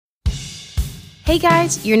Hey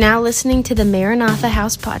guys, you're now listening to the Maranatha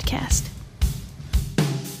House podcast.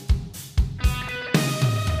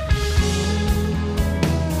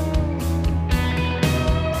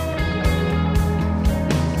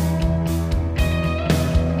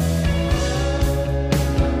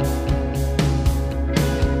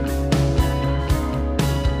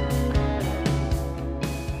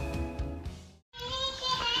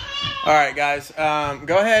 All right, guys,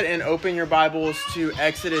 go ahead and open your Bibles to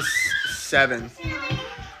Exodus 7.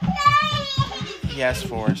 Yes,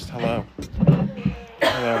 Forrest. Hello.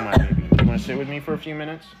 Hello, my baby. You want to sit with me for a few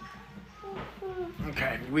minutes?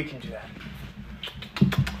 Okay, we can do that.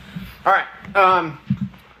 All right,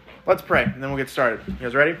 let's pray, and then we'll get started. You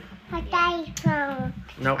guys ready? My daddy's phone.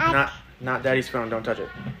 Nope, not Daddy's phone. Don't touch it.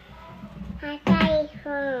 My daddy's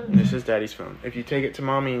phone. This is Daddy's phone. If you take it to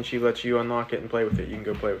Mommy and she lets you unlock it and play with it, you can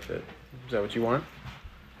go play with it. Is that what you want?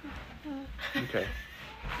 Okay.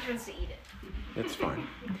 He wants to eat it. It's fine.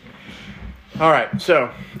 All right,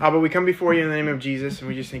 so, Abba, we come before you in the name of Jesus, and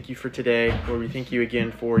we just thank you for today. Lord, we thank you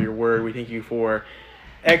again for your word. We thank you for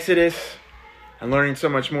Exodus and learning so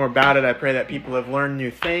much more about it. I pray that people have learned new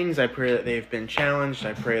things. I pray that they've been challenged.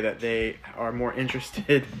 I pray that they are more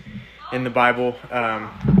interested in the Bible.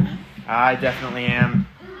 I definitely am.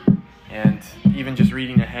 And even just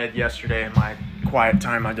reading ahead yesterday in my quiet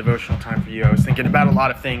time, my devotional time for you, I was thinking about a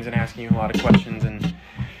lot of things and asking you a lot of questions. And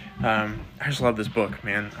I just love this book,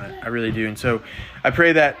 man. I really do. And so I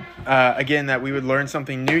pray that, again, that we would learn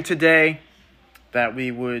something new today, that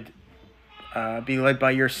we would be led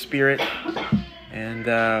by your Spirit.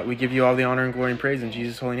 And we give you all the honor and glory and praise in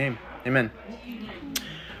Jesus' holy name. Amen.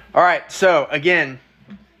 All right. So, again,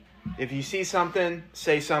 if you see something,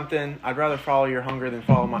 say something. I'd rather follow your hunger than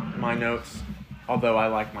follow my notes, although I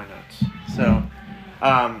like my notes. So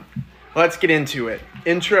let's get into it.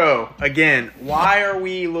 Intro, again, why are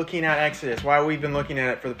we looking at Exodus? Why have we been looking at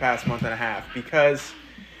it for the past month and a half? Because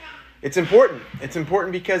it's important. It's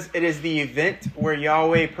important because it is the event where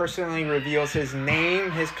Yahweh personally reveals his name,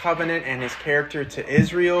 his covenant, and his character to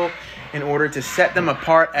Israel in order to set them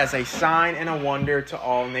apart as a sign and a wonder to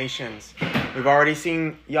all nations. We've already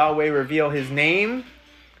seen Yahweh reveal his name.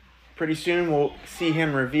 Pretty soon we'll see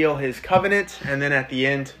him reveal his covenant, and then at the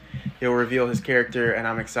end he'll reveal his character, and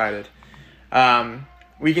I'm excited.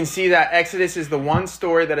 We can see that Exodus is the one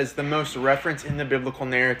story that is the most referenced in the biblical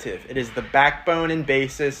narrative. It is the backbone and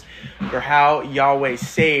basis for how Yahweh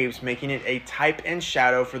saves, making it a type and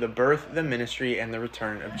shadow for the birth, the ministry, and the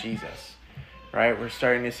return of Jesus. Right? We're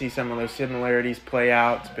starting to see some of those similarities play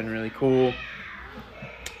out. It's been really cool.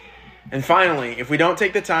 And finally, if we don't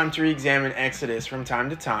take the time to re-examine Exodus from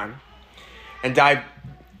time to time and dive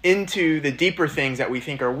into the deeper things that we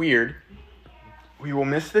think are weird, we will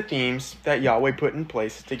miss the themes that Yahweh put in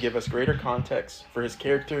place to give us greater context for his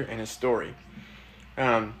character and his story.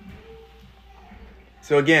 So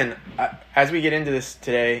again, as we get into this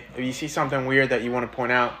today, if you see something weird that you want to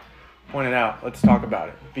point it out. Let's talk about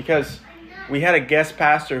it. Because we had a guest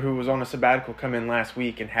pastor who was on a sabbatical come in last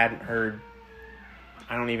week and hadn't heard,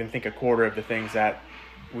 I don't even think, a quarter of the things that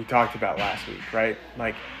we talked about last week, right?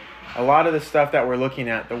 Like, a lot of the stuff that we're looking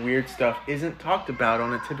at, the weird stuff, isn't talked about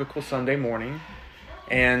on a typical Sunday morning.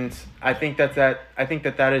 And I think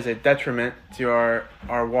that is a detriment to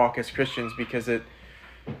our walk as Christians, because it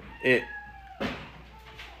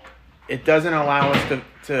doesn't allow us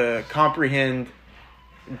to comprehend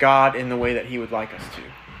God in the way that he would like us to.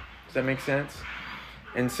 Does that make sense?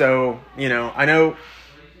 And so, I know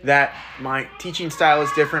that my teaching style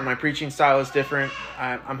is different, my preaching style is different.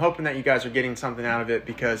 I'm hoping that you guys are getting something out of it,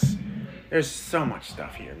 because there's so much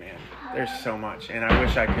stuff here, man. There's so much, and I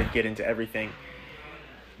wish I could get into everything.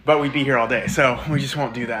 But we'd be here all day, so we just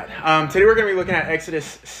won't do that. Today we're going to be looking at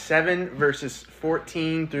Exodus 7, verses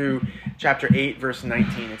 14 through chapter 8, verse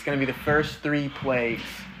 19. It's going to be the first 3 plagues,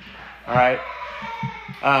 all right?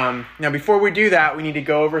 Now, before we do that, we need to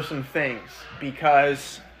go over some things,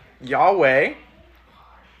 because Yahweh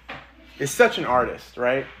is such an artist,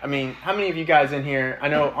 right? I mean, how many of you guys in here, I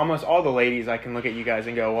know almost all the ladies, I can look at you guys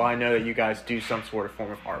and go, well, I know that you guys do some sort of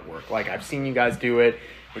form of artwork. Like, I've seen you guys do it.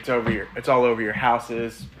 It's all over your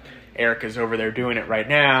houses. Erica's over there doing it right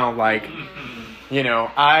now. Like,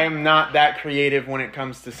 I'm not that creative when it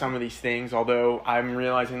comes to some of these things, although I'm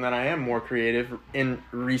realizing that I am more creative in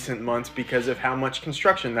recent months because of how much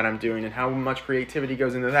construction that I'm doing and how much creativity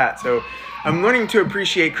goes into that. So I'm learning to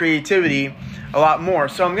appreciate creativity a lot more.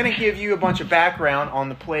 So I'm going to give you a bunch of background on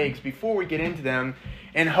the plagues before we get into them,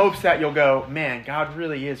 in hopes that you'll go, man, God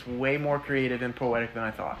really is way more creative and poetic than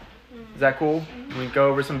I thought. Is that cool? We go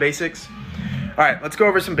over some basics? All right, let's go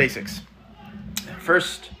over some basics.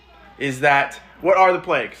 First is that, what are the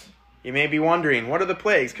plagues? You may be wondering, what are the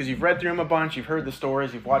plagues? Because you've read through them a bunch, you've heard the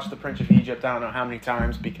stories, you've watched The Prince of Egypt I don't know how many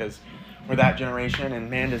times because we're that generation, and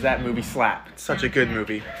man, does that movie slap. It's such a good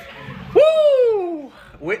movie. Woo!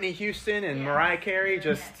 Whitney Houston and Mariah Carey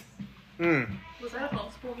just... Was that a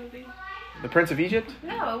multiple movie? The Prince of Egypt?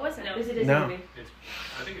 No, it wasn't. It was a Disney No. movie.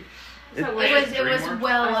 I think It was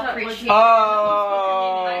well appreciated.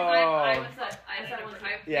 Oh! I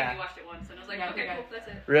Yeah. maybe watched it once and I was like, okay, cool, that's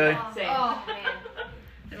it. Really? Oh, man.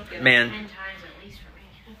 I don't get it. Man, 10 times at least for me.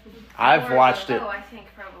 I've watched it. Oh, I think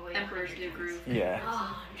probably. Emperor's New Groove. Yeah.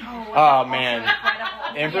 Oh, Oh, man.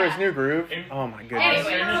 incredible. Emperor's Yeah. New Groove? And- Oh, my I goodness.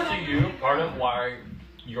 say this to you, part of why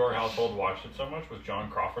your household watched it so much was John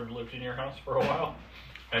Crawford lived in your house for a while.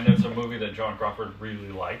 And it's a movie that John Crawford really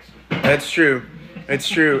likes. That's true. It's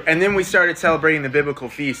true. And then we started celebrating the biblical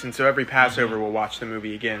feast, and so every Passover we'll watch the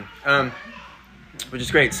movie again, which is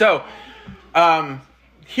great. So,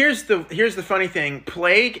 here's the funny thing.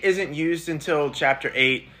 Plague isn't used until chapter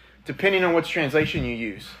 8, depending on which translation you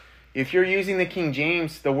use. If you're using the King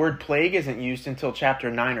James, the word plague isn't used until chapter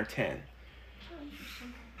 9 or 10.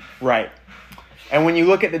 Right. And when you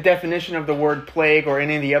look at the definition of the word plague or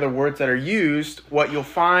any of the other words that are used, what you'll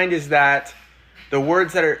find is that the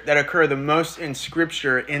words that occur the most in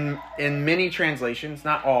Scripture in many translations,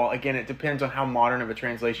 not all, again, it depends on how modern of a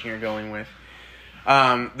translation you're going with,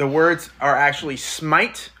 the words are actually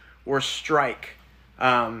smite or strike,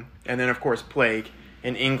 and then, of course, plague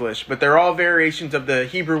in English. But they're all variations of the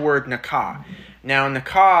Hebrew word nakah. Now,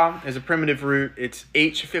 nakah is a primitive root. It's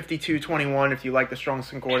H5221. If you like the Strong's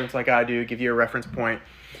Concordance like I do, give you a reference point.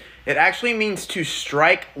 It actually means to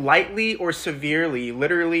strike lightly or severely,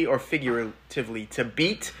 literally or figuratively, to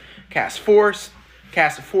beat, cast forth,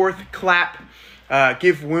 clap,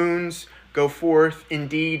 give wounds, go forth,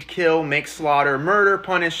 indeed, kill, make slaughter, murder,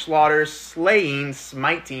 punish, slaughter, slaying,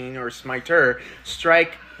 smiting or smiter,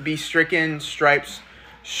 strike, be stricken, stripes,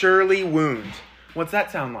 surely wound. What's that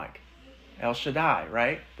sound like? El Shaddai,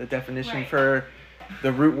 right? The definition Right. for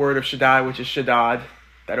the root word of Shaddai, which is Shaddad,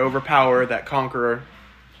 that overpower, that conqueror.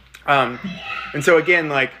 And so again,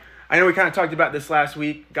 like, I know we kind of talked about this last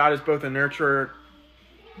week. God is both a nurturer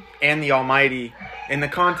and the Almighty. In the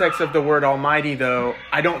context of the word Almighty, though,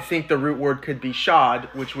 I don't think the root word could be Shad,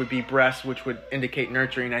 which would be breast, which would indicate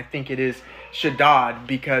nurturing. I think it is Shaddad,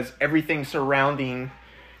 because everything surrounding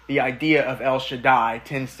the idea of El Shaddai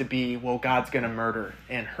tends to be, well, God's going to murder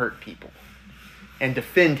and hurt people and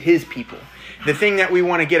defend his people. The thing that we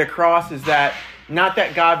want to get across is that not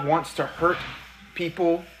that God wants to hurt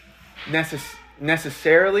people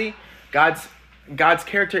necessarily. God's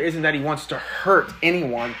character isn't that he wants to hurt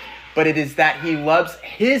anyone, but it is that he loves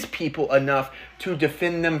his people enough to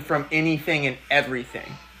defend them from anything and everything.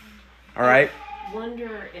 All right? I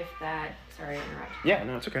wonder if that... Sorry to interrupt. Yeah,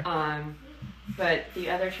 no, it's okay. But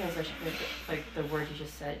the other translation, like the word you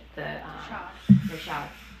just said, the shad,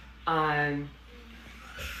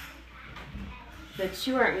 the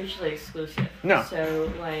two aren't mutually exclusive. No.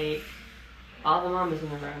 So, like, all the mamas in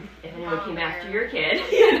the room, if anyone came after your kid,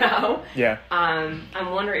 you know. Yeah. I'm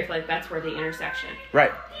wondering if, like, that's where the intersection.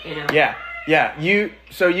 Right. You know. Yeah. Yeah.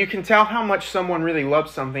 So you can tell how much someone really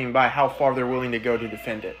loves something by how far they're willing to go to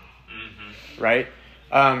defend it. Mm-hmm. Right?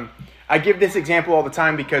 I give this example all the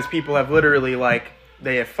time because people have literally, like,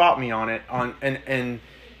 they have fought me on it.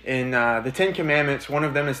 In the Ten Commandments, one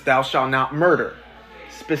of them is thou shalt not murder.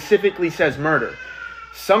 Specifically says murder.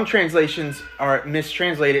 Some translations are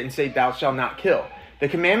mistranslated and say thou shalt not kill. The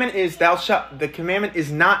commandment is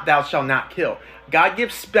not thou shalt not kill. God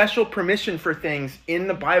gives special permission for things in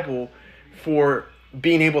the Bible for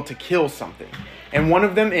being able to kill something. And one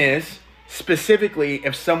of them is specifically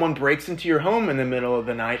if someone breaks into your home in the middle of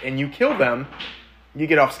the night and you kill them, you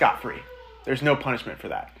get off scot-free. There's no punishment for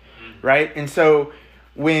that. Right? And so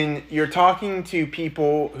when you're talking to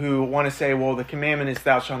people who want to say, well, the commandment is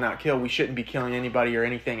thou shalt not kill, we shouldn't be killing anybody or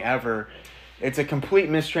anything ever, it's a complete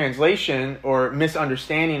mistranslation or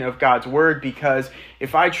misunderstanding of God's word, because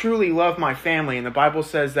if I truly love my family, and the Bible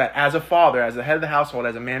says that as a father, as the head of the household,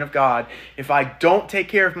 as a man of God, if I don't take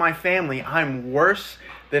care of my family, I'm worse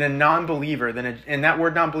than a non-believer. And that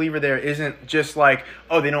word non-believer there isn't just like,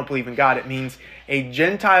 oh, they don't believe in God. It means a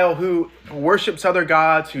Gentile who worships other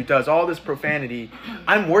gods, who does all this profanity.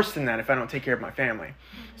 I'm worse than that if I don't take care of my family.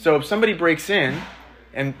 So if somebody breaks in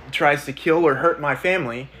and tries to kill or hurt my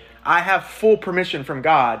family, I have full permission from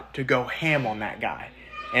God to go ham on that guy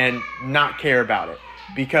and not care about it,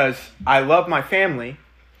 because I love my family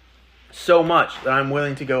so much that I'm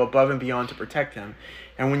willing to go above and beyond to protect him.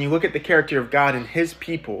 And when you look at the character of God and his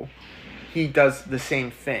people, he does the same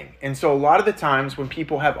thing. And so a lot of the times when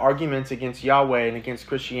people have arguments against Yahweh and against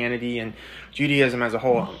Christianity and Judaism as a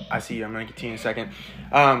whole, I see you, I'm going to continue in a second.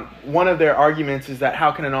 One of their arguments is that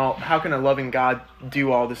how can a loving God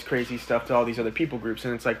do all this crazy stuff to all these other people groups?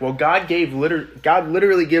 And it's like, well, God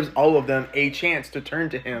literally gives all of them a chance to turn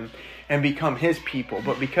to him and become his people.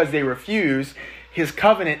 But because they refuse, his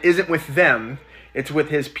covenant isn't with them. It's with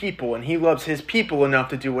his people, and he loves his people enough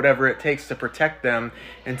to do whatever it takes to protect them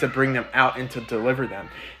and to bring them out and to deliver them.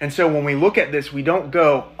 And so when we look at this, we don't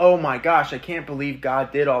go, oh my gosh, I can't believe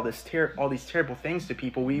God did all these terrible things to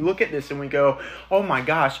people. We look at this and we go, oh my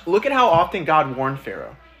gosh, look at how often God warned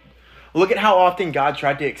Pharaoh. Look at how often God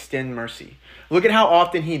tried to extend mercy. Look at how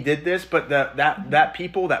often he did this, but that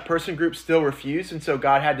people, that person group still refused. And so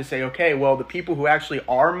God had to say, okay, well, the people who actually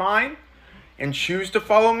are mine and choose to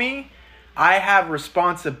follow me, I have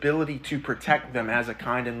responsibility to protect them as a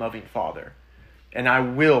kind and loving father. And I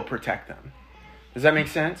will protect them. Does that make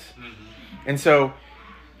sense? Mm-hmm. And so,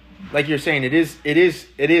 like you're saying, it is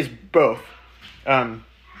both. But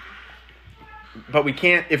we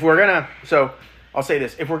can't, so I'll say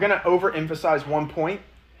this. If we're going to overemphasize one point,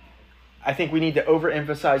 I think we need to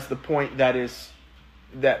overemphasize the point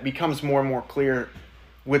that becomes more and more clear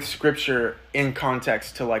with Scripture in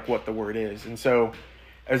context to like what the word is. And so,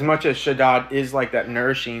 as much as Shaddad is like that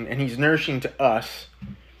nourishing, and he's nourishing to us,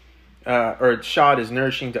 or Shad is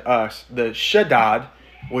nourishing to us, the Shaddad,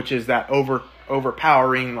 which is that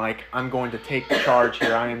overpowering, like, I'm going to take charge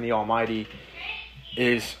here, I am the Almighty,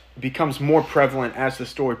 becomes more prevalent as the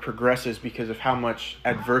story progresses because of how much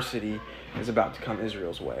adversity is about to come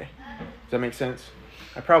Israel's way. Does that make sense?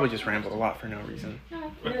 I probably just rambled a lot for no reason.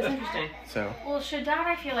 No, it was interesting. So. Well, Shaddad,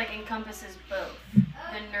 I feel like encompasses both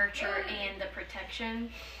the nurture and the protection.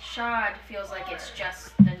 Shad feels like it's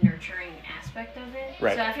just the nurturing aspect of it.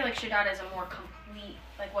 Right. So I feel like Shaddad is a more complete,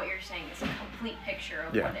 like what you're saying, is a complete picture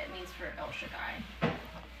of what it means for El Shaddai. I don't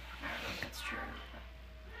know if that's true.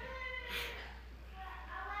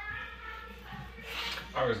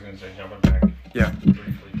 I was going to say, jumping back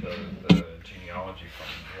briefly to the genealogy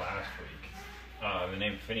from last week. The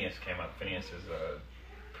name Phineas came up. Phineas is a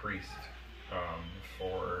priest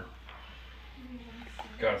for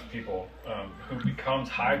God's people who becomes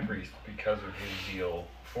high priest because of his zeal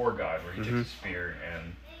for God, where he takes a spear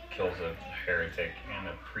and kills a heretic and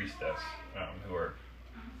a priestess who are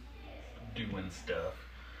doing stuff.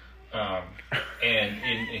 And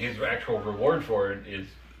in his actual reward for it is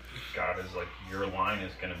God is like, your line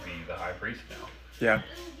is going to be the high priest now. Yeah.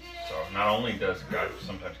 So not only does God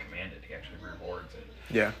sometimes command it, he actually rewards it.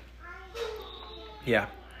 Yeah. Yeah.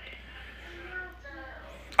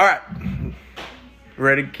 All right.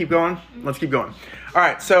 Ready to keep going? Let's keep going. All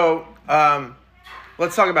right. So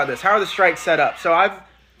let's talk about this. How are the strikes set up? So I've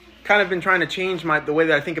kind of been trying to change the way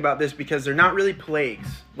that I think about this because they're not really plagues.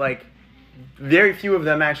 Like, very few of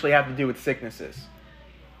them actually have to do with sicknesses.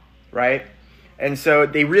 Right? And so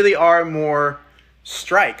they really are more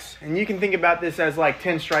strikes. And you can think about this as like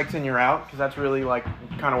 10 strikes and you're out, because that's really like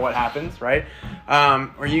kind of what happens, right?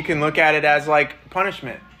 Or you can look at it as like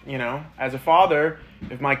punishment. You know, as a father,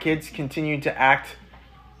 if my kids continue to act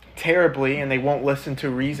terribly and they won't listen to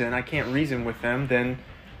reason, I can't reason with them, then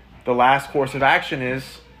the last course of action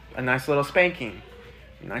is a nice little spanking,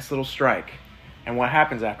 a nice little strike. And what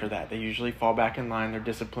happens after that? They usually fall back in line. They're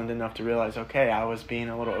disciplined enough to realize, okay, I was being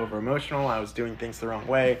a little over-emotional. I was doing things the wrong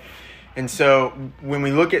way. And so when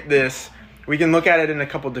we look at this, we can look at it in a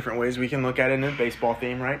couple different ways. We can look at it in a baseball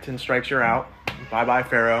theme, right? 10 strikes, you're out. Bye-bye,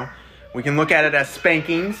 Pharaoh. We can look at it as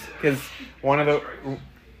spankings, because one of the...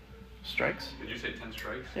 Strikes? Did you say 10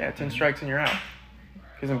 strikes? Yeah, 10 strikes and you're out.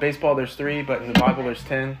 Because in baseball there's 3, but in the Bible there's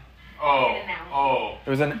 10. Oh.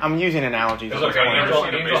 I'm using analogies. It's okay. Angel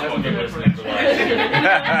hasn't been listening for the last 2 minutes.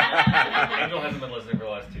 Angel hasn't been listening for the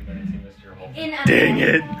last 2 minutes. He missed your whole thing. Dang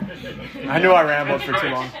it. I knew I rambled for too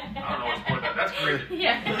long. I don't know what's more than that. That's crazy.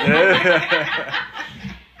 Yeah.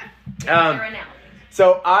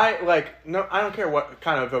 So I don't care what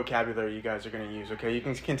kind of vocabulary you guys are going to use, okay? You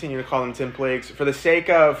can continue to call them 10 plagues. For the sake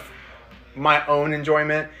of my own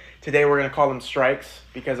enjoyment, today we're going to call them strikes,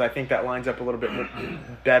 because I think that lines up a little bit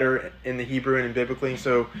better in the Hebrew and biblically.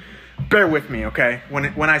 So bear with me, okay?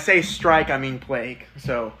 When I say strike, I mean plague.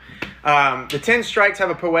 So the 10 strikes have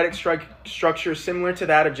a poetic structure similar to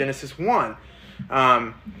that of Genesis 1.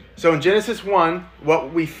 So in Genesis 1,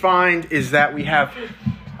 what we find is that we have...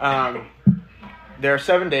 there are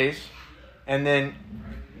 7 days, and then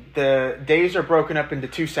the days are broken up into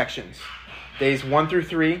 2 sections. Days 1 through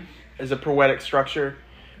 3 is a poetic structure.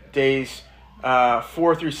 Days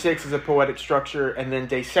 4 through 6 is a poetic structure, and then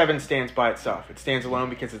day 7 stands by itself. It stands alone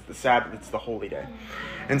because it's the Sabbath, it's the holy day.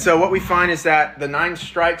 And so what we find is that the 9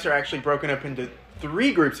 strikes are actually broken up into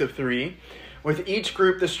 3 groups of 3. With each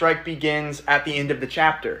group, the strike begins at the end of the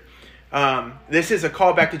chapter. This is a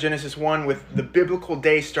callback to Genesis 1 with the biblical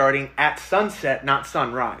day starting at sunset, not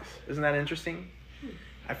sunrise. Isn't that interesting?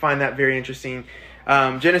 I find that very interesting.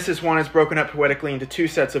 Genesis 1 is broken up poetically into 2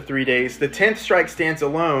 sets of 3 days. The 10th strike stands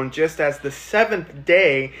alone, just as the 7th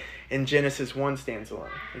day in Genesis 1 stands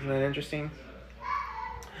alone. Isn't that interesting?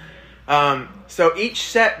 So each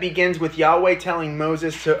set begins with Yahweh telling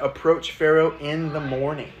Moses to approach Pharaoh in the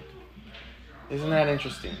morning. Isn't that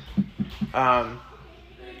interesting?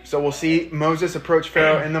 So we'll see Moses approach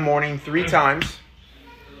Pharaoh in the morning 3 times.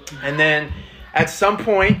 And then at some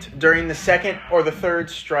point during the 2nd or the 3rd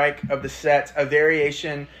strike of the set, a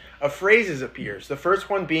variation of phrases appears. The first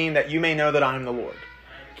one being that you may know that I am the Lord.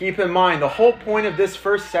 Keep in mind, the whole point of this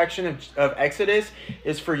first section of Exodus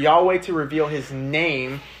is for Yahweh to reveal his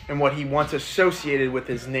name and what he wants associated with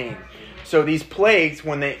his name. So these plagues,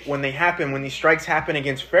 when they happen, when these strikes happen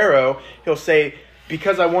against Pharaoh, he'll say,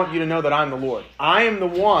 because I want you to know that I'm the Lord. I am the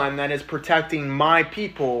one that is protecting my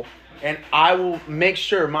people, and I will make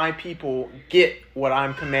sure my people get what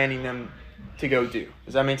I'm commanding them to go do.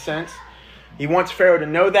 Does that make sense? He wants Pharaoh to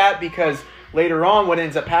know that because later on what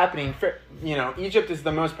ends up happening, Egypt is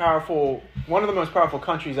one of the most powerful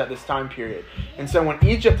countries at this time period. And so when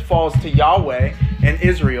Egypt falls to Yahweh and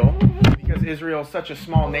Israel, because Israel is such a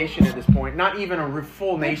small nation at this point, not even a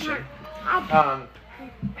full nation,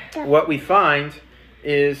 what we find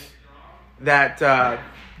is that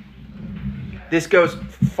this goes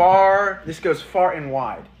far and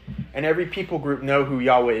wide. And every people group know who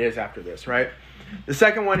Yahweh is after this, right? The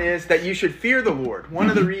second one is that you should fear the Lord. One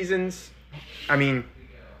of the reasons,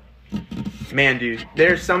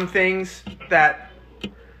 there's some things that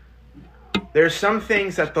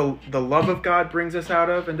the love of God brings us out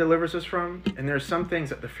of and delivers us from, and there's some things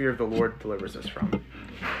that the fear of the Lord delivers us from.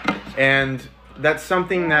 And that's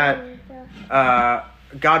something that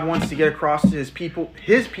God wants to get across to his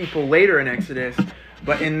people later in Exodus,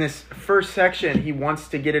 but in this first section, he wants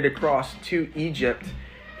to get it across to Egypt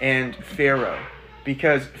and Pharaoh,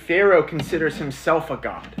 because Pharaoh considers himself a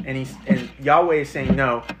god, and Yahweh is saying,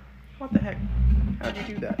 no, what the heck? How'd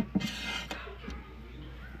you do that?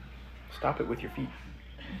 Stop it with your feet.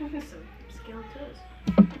 Skilled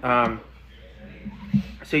toes.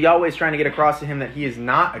 So Yahweh is trying to get across to him that he is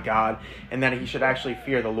not a god and that he should actually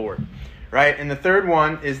fear the Lord. Right? And the third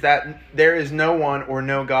one is that there is no one or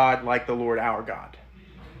no God like the Lord our God.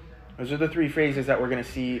 Those are the 3 phrases that we're going to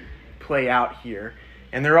see play out here.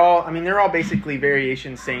 And they're all basically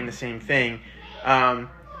variations saying the same thing.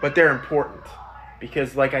 But they're important.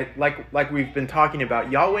 Because like we've been talking about,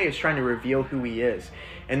 Yahweh is trying to reveal who he is.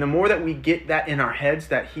 And the more that we get that in our heads,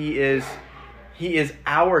 that he is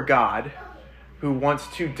our God who wants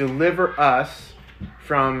to deliver us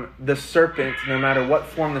from the serpent, no matter what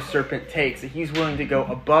form the serpent takes, that he's willing to go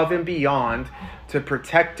above and beyond to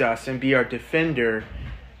protect us and be our defender,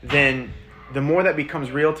 then the more that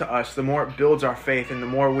becomes real to us, the more it builds our faith, and the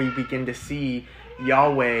more we begin to see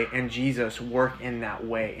Yahweh and Jesus work in that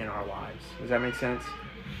way in our lives. Does that make sense?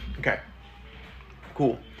 Okay.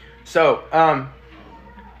 Cool. So,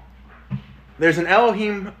 there's an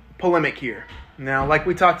Elohim polemic here. Now, like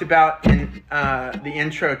we talked about in the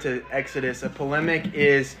intro to Exodus, a polemic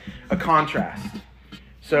is a contrast.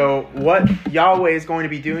 So what Yahweh is going to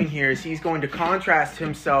be doing here is he's going to contrast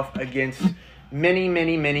himself against many,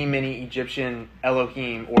 many, many, many Egyptian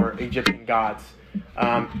Elohim or Egyptian gods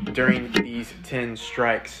during these 10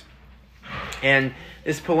 strikes. And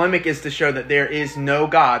this polemic is to show that there is no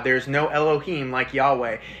God, there's no Elohim like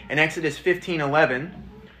Yahweh. In Exodus 15:11,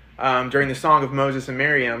 during the Song of Moses and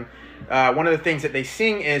Miriam, one of the things that they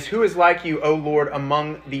sing is, who is like you, O Lord,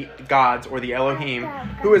 among the gods, or the Elohim?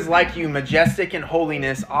 Who is like you, majestic in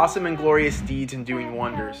holiness, awesome in glorious deeds, and doing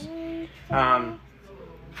wonders?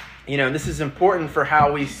 This is important for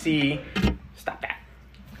how we see, stop that,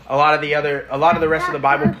 a lot of the rest of the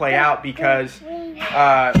Bible play out, because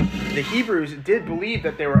the Hebrews did believe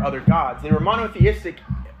that there were other gods. They were monotheistic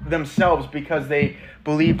themselves because they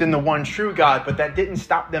believed in the one true God, but that didn't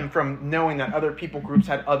stop them from knowing that other people groups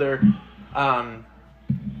had other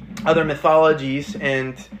mythologies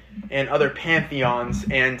and other pantheons.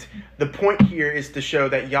 And the point here is to show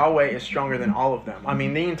that Yahweh is stronger than all of them.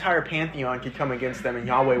 The entire pantheon could come against them and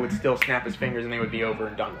Yahweh would still snap his fingers and they would be over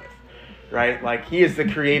and done with. Right? Like, he is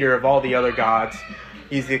the creator of all the other gods.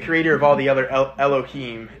 He's the creator of all the other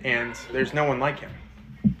Elohim, and there's no one like him.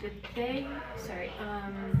 Did they...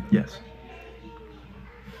 Yes.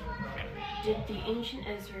 Did the ancient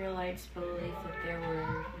Israelites believe that there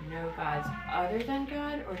were no gods other than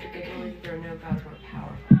God, or did they believe there were no gods more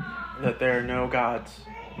powerful? That there are no gods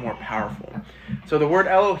more powerful. So the word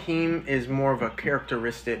Elohim is more of a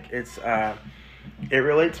characteristic. It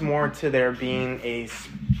relates more to there being a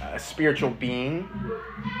spiritual being.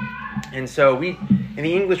 And so in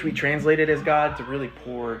the English we translate it as God. It's a really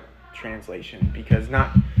poor translation because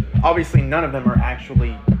obviously none of them are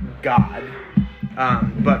actually God.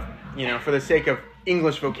 But for the sake of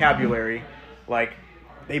English vocabulary, like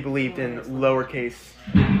they believed in lowercase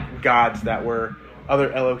gods that were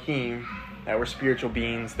other Elohim, that were spiritual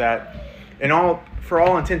beings that, for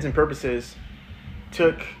all intents and purposes,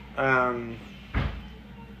 took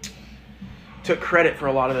credit for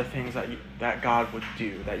a lot of the things that God would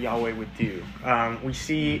do, that Yahweh would do. We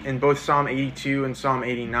see in both Psalm 82 and Psalm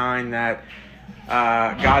 89 that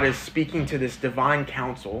God is speaking to this divine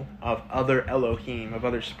council of other Elohim, of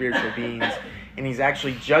other spiritual beings, and he's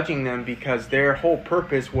actually judging them because their whole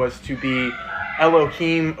purpose was to be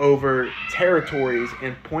Elohim over territories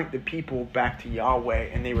and point the people back to Yahweh,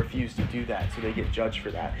 and they refuse to do that, so they get judged for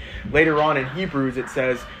that. Later on in Hebrews it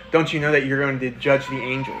says, don't you know that you're going to judge the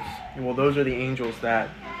angels? And well, those are the angels that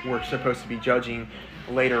we're supposed to be judging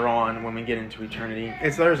later on when we get into eternity.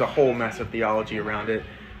 There's a whole mess of theology around it.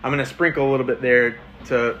 I'm going to sprinkle a little bit there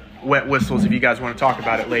to wet whistles if you guys want to talk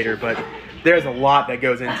about it later, but there's a lot that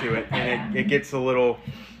goes into it, and it gets a little...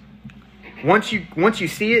 Once you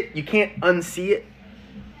see it, you can't unsee it,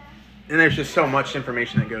 and there's just so much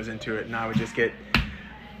information that goes into it, and I would just get...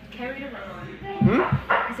 Carried away.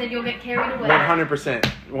 I said you'll get carried away.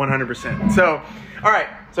 100%. So, all right,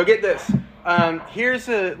 so get this. Here's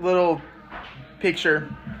a little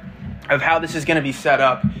picture of how this is going to be set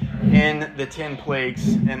up in the 10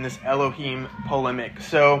 plagues and this Elohim polemic.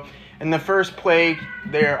 So, in the first plague,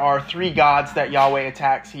 there are 3 gods that Yahweh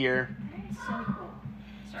attacks here. It's so cool.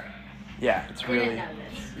 Sorry. Yeah, it's really... I didn't know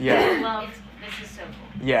this. Yeah. This is so cool.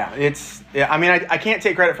 Yeah, I mean, I can't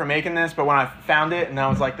take credit for making this, but when I found it and I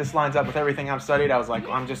was like, this lines up with everything I've studied, I was like,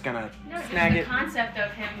 well, I'm just going to snag it. The concept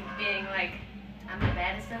of him being like, I'm the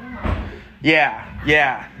baddest of them all.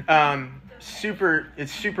 Yeah.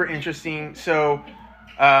 It's super interesting. So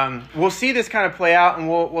we'll see this kind of play out, and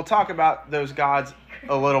we'll talk about those gods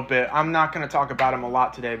a little bit. I'm not going to talk about them a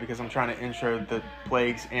lot today because I'm trying to intro the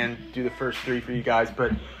plagues and do the first 3 for you guys,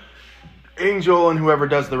 but Angel and whoever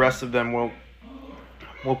does the rest of them we'll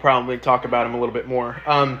probably talk about them a little bit more.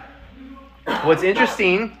 What's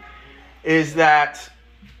interesting is that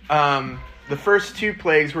the first 2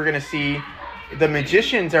 plagues we're going to see, the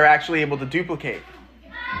magicians are actually able to duplicate.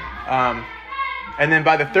 And then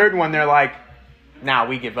by the 3rd one, they're like, nah,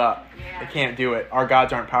 we give up. They can't do it. Our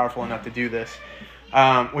gods aren't powerful enough to do this,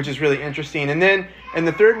 which is really interesting. And then in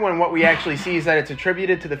the 3rd one, what we actually see is that it's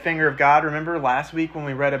attributed to the finger of God. Remember last week when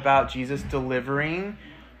we read about Jesus delivering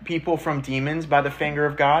people from demons by the finger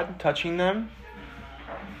of God, touching them?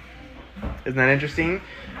 Isn't that interesting?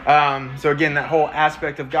 So again, that whole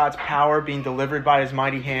aspect of God's power being delivered by his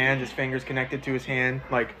mighty hand, his fingers connected to his hand,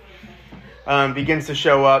 begins to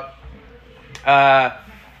show up.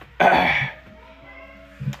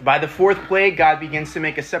 By the 4th plague, God begins to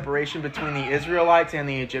make a separation between the Israelites and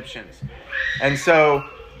the Egyptians. And so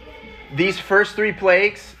these first 3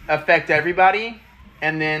 plagues affect everybody,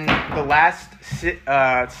 and then the last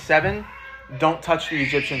 7 don't touch the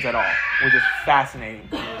Egyptians at all, which is fascinating.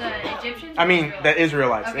 The Egyptians? I mean, the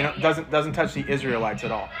Israelites. Okay, it doesn't touch the Israelites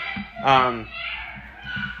at all.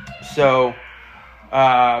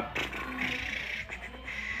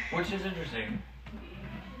 Which is interesting.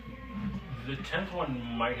 The 10th one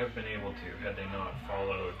might have been able to had they not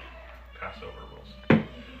followed Passover rules.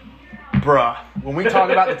 Bruh, when we talk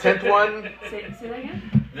about the 10th one... Say that again?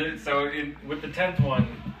 With the 10th one,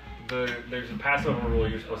 there's a Passover rule.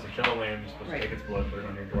 You're supposed to kill a lamb. You're supposed to take its blood, put it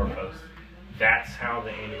on your doorpost. That's how the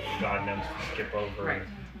angel of God knows to skip over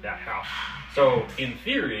that house. So, in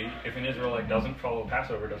theory, if an Israelite doesn't follow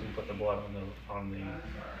Passover, doesn't put the blood on the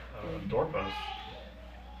doorpost,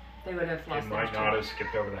 they would have lost. It might not have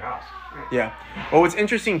skipped over the house. Yeah. Well, what's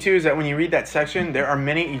interesting too is that when you read that section, there are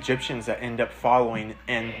many Egyptians that end up following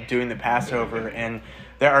and doing the Passover, and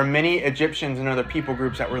there are many Egyptians and other people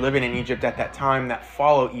groups that were living in Egypt at that time that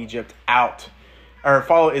follow Israel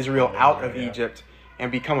out of Egypt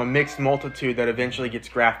and become a mixed multitude that eventually gets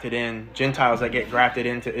grafted in. Gentiles that get grafted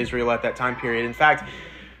into Israel at that time period. In fact,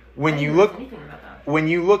 when you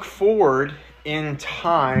look forward in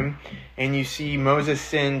time and you see Moses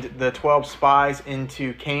send the 12 spies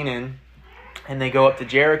into Canaan and they go up to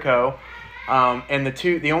Jericho, and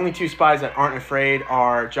the only 2 spies that aren't afraid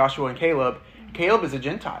are Joshua and Caleb. Caleb is a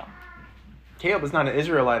Gentile. Caleb is not an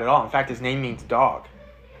Israelite at all. In fact, his name means dog.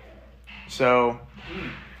 So,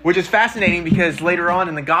 which is fascinating because later on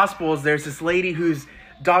in the Gospels, there's this lady whose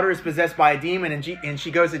daughter is possessed by a demon, and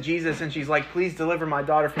she goes to Jesus and she's like, please deliver my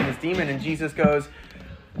daughter from this demon. And Jesus goes,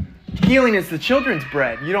 healing is the children's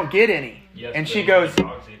bread. You don't get any. Yes, and she goes,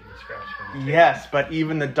 dogs eat the scraps from the table. yes, but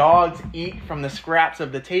even the dogs eat from the scraps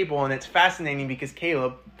of the table. And it's fascinating because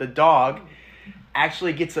Caleb, the dog,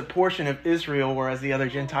 actually gets a portion of Israel, whereas the other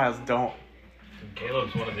Gentiles don't. And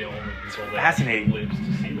Caleb's one of the only people that Fascinating. actually lives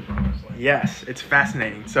to see the promised land. Yes, it's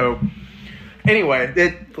fascinating. So, anyway,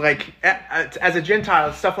 as a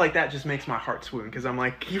Gentile, stuff like that just makes my heart swoon because I'm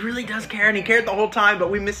like, he really does care, and he cared the whole time, but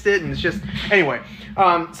we missed it, and it's just anyway.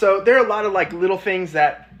 So there are a lot of little things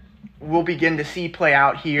that we'll begin to see play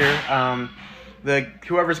out here.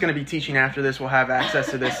 Whoever's going to be teaching after this will have access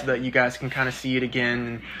to this so that you guys can kind of see it again,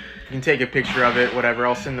 and you can take a picture of it, whatever.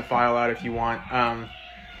 I'll send the file out if you want.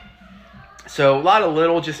 So a lot of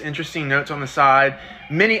little, just interesting notes on the side.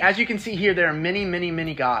 As you can see here, there are many, many,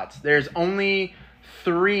 many gods. There's only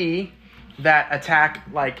 3 that attack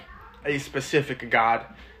a specific god.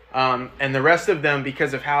 And the rest of them,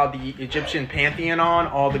 because of how the Egyptian pantheon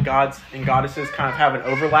all the gods and goddesses kind of have an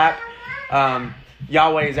overlap,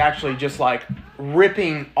 Yahweh is actually just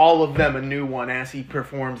ripping all of them a new one as he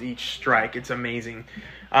performs each strike. It's amazing.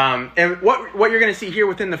 And what you're going to see here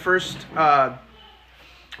within the first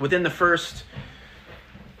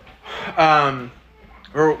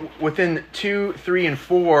or within 2, 3, and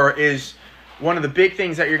 4 is one of the big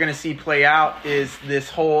things that you're going to see play out is this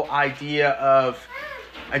whole idea of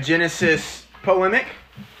a Genesis polemic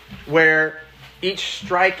where each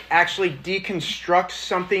strike actually deconstructs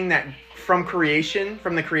something that from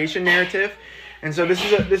the creation narrative. And so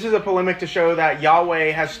this is a polemic to show that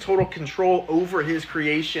Yahweh has total control over his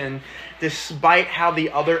creation despite how the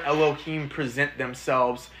other Elohim present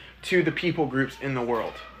themselves to the people groups in the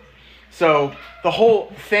world. So the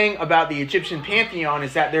whole thing about the Egyptian pantheon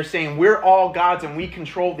is that they're saying we're all gods and we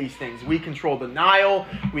control these things. We control the Nile,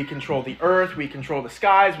 we control the earth, we control the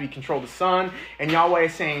skies, we control the sun. And Yahweh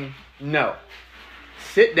is saying, no,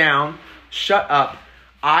 sit down, shut up.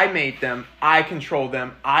 I made them, I control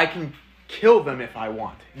them, I can kill them if I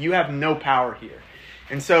want. You have no power here.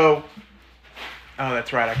 And so, oh,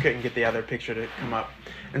 that's right, I couldn't get the other picture to come up.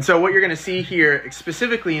 And so what you're going to see here,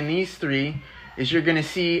 specifically in these 3, is you're going to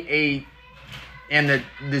see and the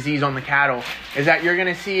disease on the cattle, is that you're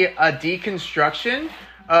going to see a deconstruction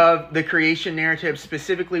of the creation narrative,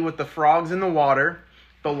 specifically with the frogs in the water.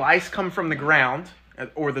 The lice come from the ground,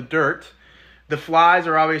 or the dirt. The flies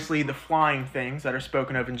are obviously the flying things that are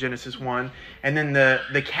spoken of in Genesis 1. And then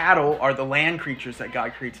the cattle are the land creatures that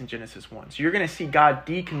God creates in Genesis 1. So you're going to see God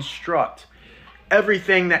deconstruct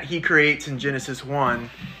everything that he creates in Genesis 1.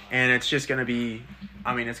 And it's just going to be,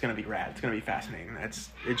 it's going to be rad. It's going to be fascinating.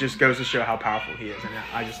 It just goes to show how powerful he is. And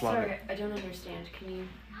I just love it. I don't understand. Can you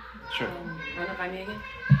Sure. run it by me again?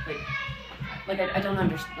 I don't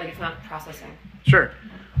understand. It's not processing. Sure.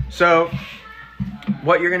 So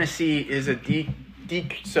what you're going to see is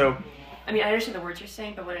so I understand the words you're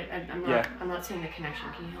saying, but I'm not seeing the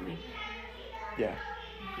connection. Can you help me? yeah.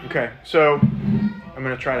 Okay. So I'm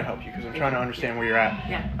going to try to help you because I'm trying to understand where you're at.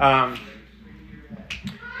 Yeah.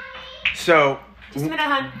 So Just a minute,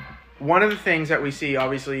 hon. one of the things that we see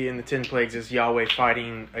obviously in the 10 plagues is Yahweh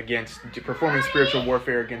fighting performing spiritual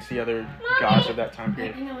warfare against the other gods of that time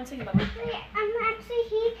period. Hang on one second, Bubba. Actually,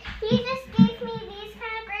 he just gave me these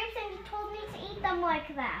kind of grapes and he told me to eat them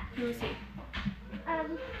like that. Let me see.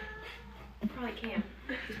 Probably Cam.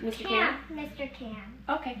 Mr. Cam? Mr. Cam.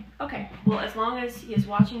 Okay. Well, as long as he is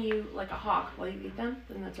watching you like a hawk while you eat them,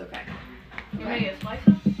 then that's okay. You ready to slice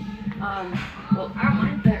them? Well, I don't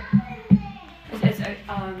mind. There.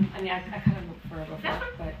 I kind of looked for it before,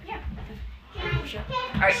 but Yeah. sure.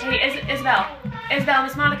 All right, hey, Isabel,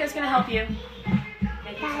 Miss Monica's gonna help you.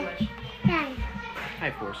 Thank you so much.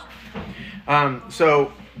 Hi, Forrest.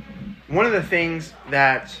 So one of the things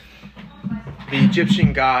that the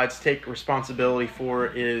Egyptian gods take responsibility for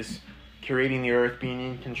is curating the earth, being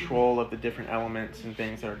in control of the different elements and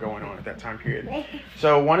things that are going on at that time period.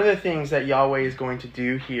 So one of the things that Yahweh is going to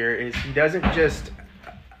do here is he doesn't just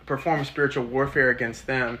perform spiritual warfare against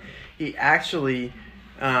them. He actually,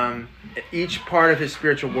 each part of his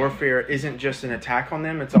spiritual warfare isn't just an attack on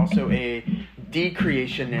them, it's also a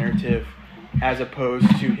decreation narrative as opposed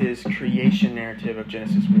to his creation narrative of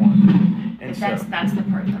Genesis 1. And that's the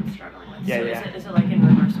part that I'm struggling with. Yeah, so yeah. Is it like in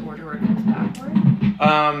reverse order or it comes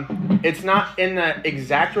backward? It's not in the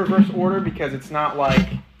exact reverse order because it's not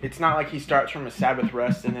like he starts from a Sabbath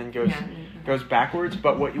rest and then goes backwards.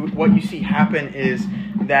 But what you see happen is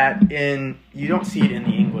that you don't see it in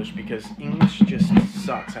the English because English just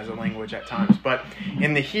sucks as a language at times. But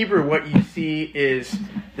in the Hebrew, what you see is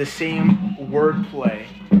the same wordplay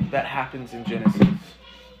that happens in Genesis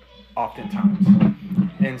oftentimes.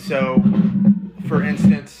 And so, for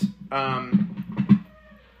instance,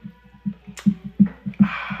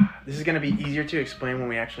 this is going to be easier to explain when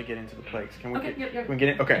we actually get into the plagues. Can we Okay, get, yep. Can we get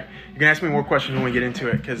in? Okay. You can ask me more questions when we get into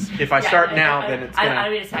it, because if I start now, then it's going to... I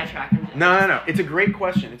don't mean to sidetrack. No. It's a great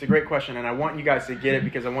question. And I want you guys to get it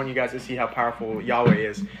because I want you guys to see how powerful Yahweh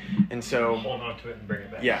is. And so... Hold on to it and bring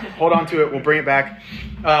it back. Yeah, hold on to it. We'll bring it back.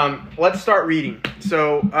 Let's start reading.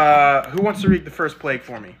 So, who wants to read the first plague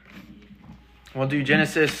for me? We'll do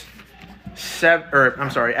Exodus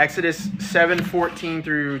 7:14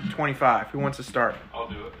 through 25. Who wants to start? I'll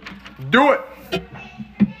do it. Do it!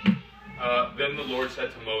 Then the Lord said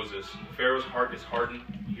to Moses, Pharaoh's heart is hardened.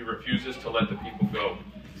 He refuses to let the people go.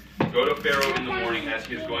 Go to Pharaoh in the morning as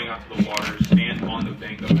he is going out to the water. Stand on the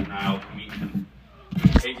bank of the Nile to meet him.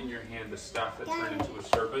 Take in your hand the staff that turned into a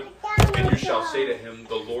serpent, and you shall say to him,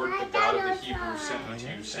 The Lord, the God of the Hebrews, sent me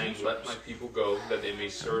to you, saying, Let my people go, that they may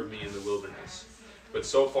serve me in the wilderness. But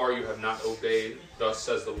so far you have not obeyed. Thus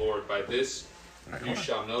says the Lord, By this you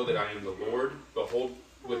shall know that I am the Lord. Behold,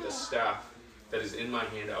 with the staff that is in my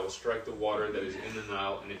hand, I will strike the water that is in the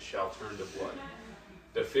Nile, and it shall turn to blood.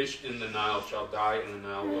 The fish in the Nile shall die, and the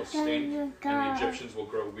Nile will stink, and the Egyptians will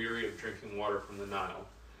grow weary of drinking water from the Nile.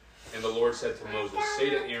 And the Lord said to Moses,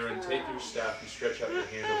 Say to Aaron, Take your staff and stretch out your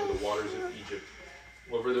hand over the waters of Egypt,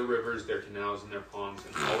 over their rivers, their canals, and their ponds,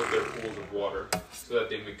 and all of their pools of water, so that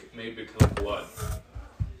they may become blood.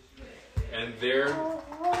 And there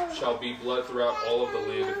shall be blood throughout all of the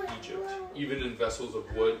land of Egypt, even in vessels of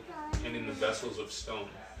wood and in the vessels of stone.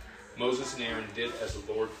 Moses and Aaron did as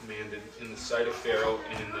the Lord commanded in the sight of Pharaoh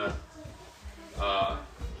and in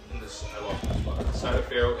the sight of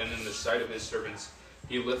Pharaoh and in the sight of his servants.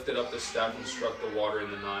 He lifted up the staff and struck the water in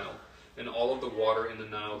the Nile, and all of the water in the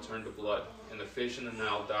Nile turned to blood, and the fish in the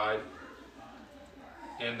Nile died,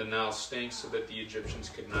 and the Nile stank so that the Egyptians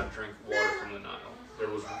could not drink water from the Nile. There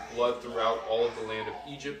was blood throughout all of the land of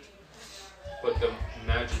Egypt, but the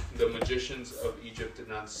magicians of Egypt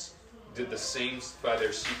did the same by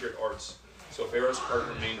their secret arts. So Pharaoh's heart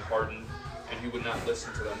remained hardened, and he would not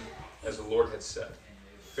listen to them, as the Lord had said.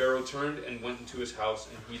 Pharaoh turned and went into his house,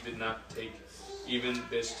 and he did not take even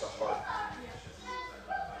this to heart.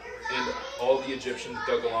 And all the Egyptians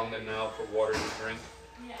dug along the Nile for water to drink,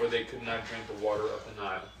 for they could not drink the water of the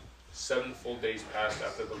Nile. 7 full days passed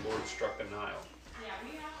after the Lord struck the Nile.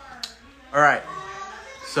 All right.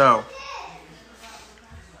 So,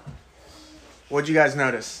 what'd you guys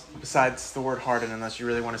notice besides the word harden, unless you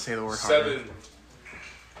really want to say the word harden?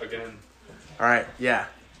 7 again. All right. Yeah.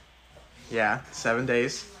 7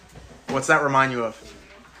 days. What's that remind you of?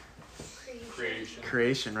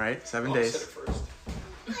 Creation, right? 7 days. I said it first.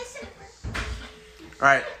 All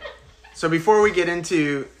right. So before we get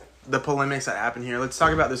into the polemics that happen here, let's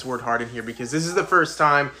talk about this word harden here, because this is the first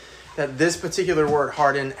time that this particular word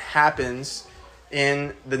harden happens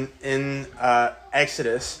in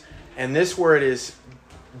Exodus, and this word is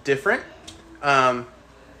different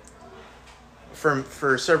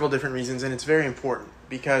for several different reasons, and it's very important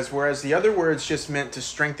because whereas the other words just meant to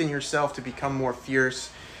strengthen yourself to become more fierce,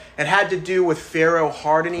 it had to do with Pharaoh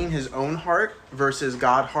hardening his own heart versus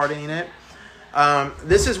God hardening it.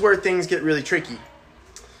 This is where things get really tricky,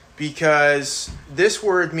 because this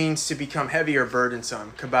word means to become heavy or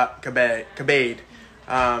burdensome, kabed.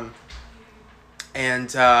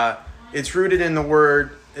 And it's rooted in the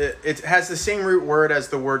word, it has the same root word as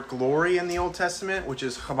the word glory in the Old Testament, which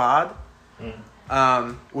is chabad,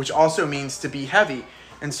 which also means to be heavy.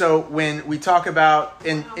 And so when we talk about,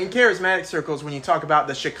 in charismatic circles, when you talk about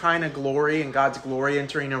the Shekinah glory and God's glory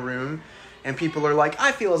entering a room, and people are like,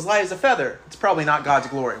 I feel as light as a feather, it's probably not God's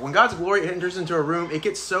glory. When God's glory enters into a room, it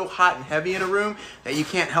gets so hot and heavy in a room that you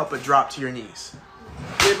can't help but drop to your knees,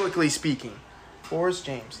 biblically speaking. Where's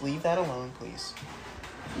James? Leave that alone, please.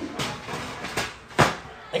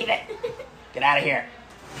 Leave it. Get out of here.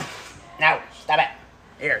 No, stop it.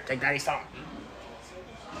 Here, take Daddy's phone.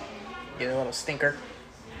 Get a little stinker.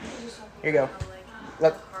 Here you go.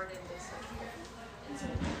 Look.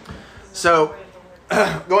 So,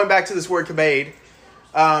 going back to this word kabed,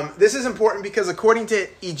 this is important because according to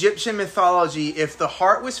Egyptian mythology, if the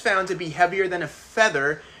heart was found to be heavier than a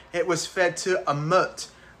feather, it was fed to Amut,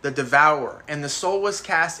 the devourer, and the soul was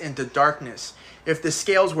cast into darkness. If the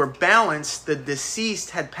scales were balanced, the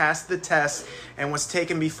deceased had passed the test and was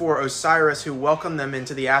taken before Osiris, who welcomed them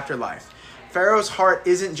into the afterlife. Pharaoh's heart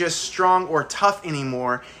isn't just strong or tough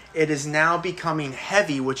anymore. It is now becoming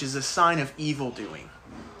heavy, which is a sign of evil doing.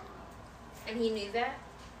 And he knew that?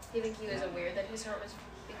 Do you think he was aware that his heart was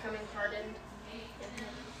becoming hardened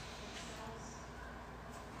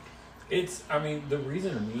in him? The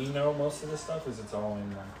reason we know most of this stuff is it's all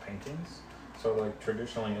in like paintings. So like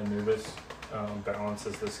traditionally Anubis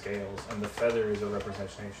balances the scales, and the feather is a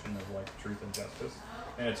representation of like truth and justice.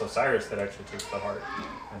 And it's Osiris that actually takes the heart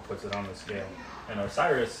and puts it on the scale. And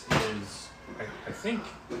Osiris is, I think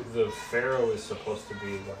the pharaoh is supposed to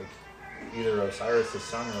be like either Osiris'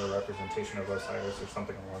 son or a representation of Osiris or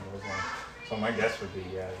something along those lines. So my guess would be,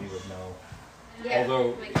 he would know. Yeah,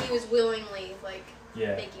 Although, like he was willingly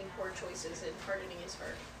yeah. making poor choices and hardening his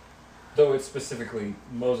heart. Though it's specifically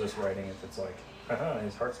Moses writing it, that's like,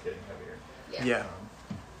 his heart's getting heavier. Yeah.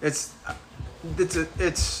 It's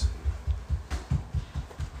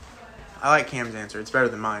I like Cam's answer. It's better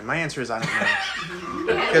than mine. My answer is I don't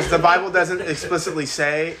know. Because the Bible doesn't explicitly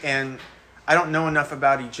say, and I don't know enough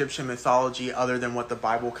about Egyptian mythology other than what the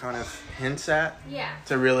Bible kind of hints at. Yeah.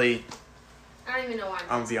 To really, I don't even know why I'm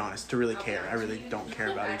going to be honest, to really care. I really don't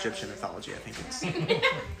care about Egyptian mythology. I think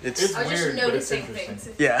it's It's I was just weird, but it's noticing interesting.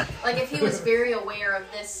 things. yeah. Like if he was very aware of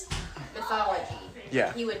this mythology,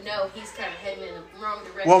 Yeah. he would know he's kind of heading in the wrong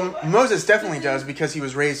direction. Well, Moses definitely does because he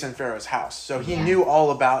was raised in Pharaoh's house. So he knew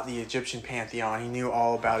all about the Egyptian pantheon. He knew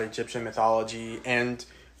all about Egyptian mythology. And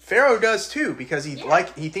Pharaoh does too because he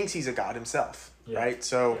thinks he's a god himself, right?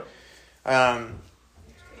 So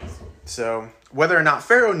so whether or not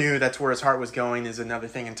Pharaoh knew that's where his heart was going is another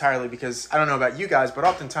thing entirely, because I don't know about you guys, but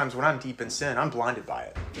oftentimes when I'm deep in sin, I'm blinded by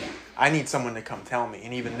it. Yeah. I need someone to come tell me.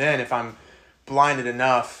 And even then, if I'm blinded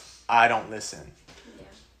enough, I don't listen.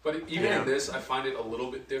 But even in this, I find it a little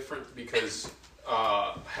bit different because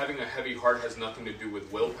having a heavy heart has nothing to do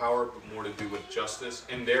with willpower, but more to do with justice.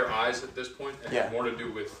 In their eyes at this point, it has more to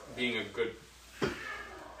do with being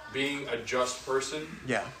a just person.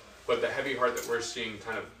 Yeah. But the heavy heart that we're seeing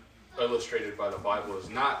kind of illustrated by the Bible is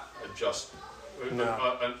not a just,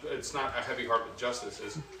 it's not a heavy heart with justice.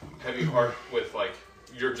 It's heavy heart with like,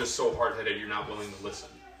 you're just so hard-headed, you're not willing to listen.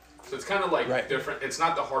 So it's kind of like different. It's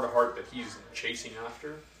not the heart of heart that he's chasing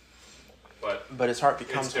after, but his heart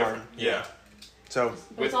becomes hard. Yeah. So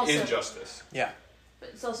with also, injustice. Yeah. But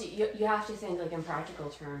it's also you have to think like in practical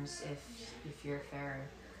terms. If you're a pharaoh,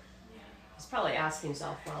 he's probably asking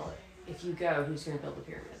himself, well, if you go, who's going to build the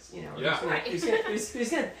pyramids? You know, who's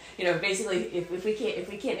going to, you know, basically, if we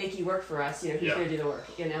can't make you work for us, you know, who's going to do the work?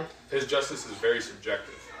 You know, his justice is very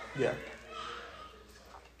subjective. Yeah.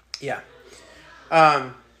 Yeah.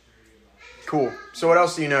 Cool. So what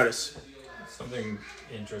else do you notice? Something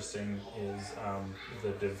interesting is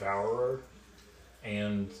the devourer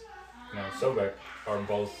and Sobek are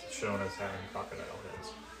both shown as having crocodile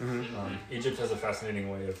heads. Mm-hmm. Egypt has a fascinating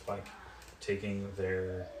way of like taking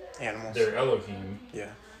their Animals. their Elohim,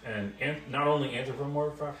 and not only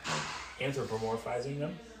anthropomorphizing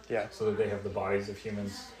them, so that they have the bodies of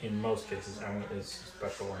humans in most cases. Ammon is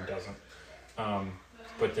special and doesn't,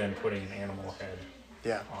 but then putting an animal head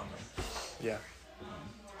on them. Yeah.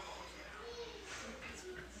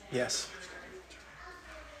 Yes.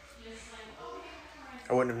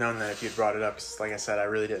 I wouldn't have known that if you'd brought it up. Cause like I said, I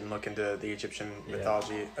really didn't look into the Egyptian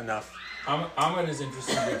mythology enough. Ammon is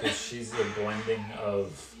interesting because she's the blending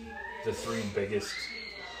of the three biggest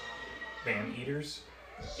man-eaters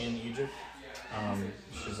in Egypt.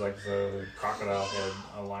 She's like the crocodile head,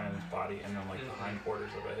 a lion's body, and then like the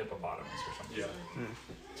hindquarters of a hippopotamus or something. Yeah.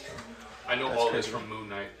 So, I know all this from Moon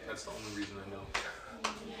Knight. That's the only reason I know.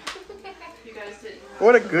 You guys didn't.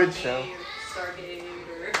 What a good show. Stargate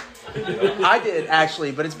or. I did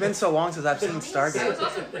actually, but it's been so long since I've seen I was Stargate.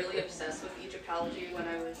 also really obsessed with Egyptology when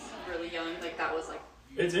I was really young. Like that was like.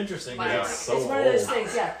 it's interesting. Yeah. It's so it's one of those old.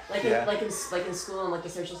 things, like in school and like the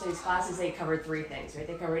social studies classes, they covered three things, right?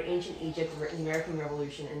 They covered ancient Egypt, the American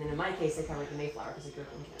Revolution, and then in my case, they covered the Mayflower because I grew up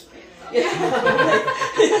in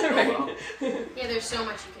Canada. Right. Yeah, there's so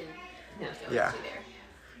much you can go into there.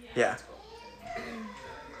 Yeah.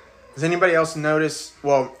 Does anybody else notice?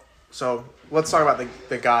 Well, so let's talk about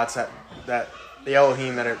the gods that the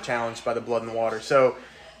Elohim that are challenged by the blood and the water. So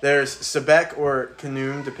there's Sebek or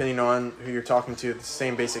Khnum, depending on who you're talking to. The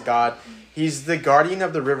same basic god. He's the guardian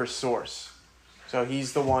of the river source. So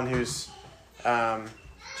he's the one who's Again,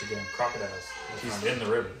 crocodiles found in the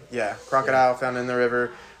river. Yeah, crocodile found in the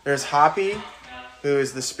river. There's Hapi, who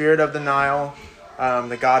is the spirit of the Nile,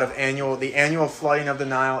 the god of the annual flooding of the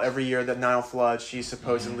Nile. Every year that Nile floods, she's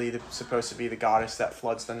supposedly supposed to be the goddess that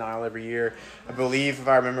floods the Nile every year. I believe, if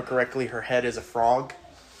I remember correctly, her head is a frog.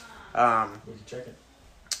 We can check it.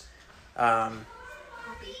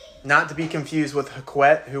 Not to be confused with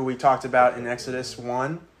Hakwet, who we talked about in Exodus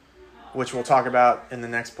 1. which we'll talk about in the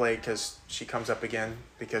next plate because she comes up again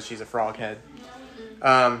because she's a frog head.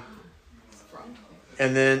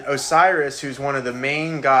 And then Osiris, who's one of the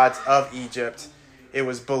main gods of Egypt, it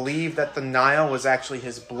was believed that the Nile was actually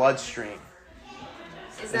his bloodstream.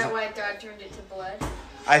 Is that why God turned it to blood?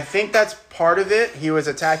 I think that's part of it. He was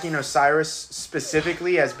attacking Osiris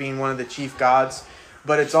specifically as being one of the chief gods.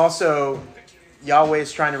 But it's also Yahweh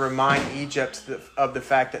is trying to remind Egypt of the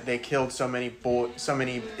fact that they killed so many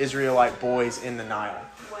Israelite boys in the Nile.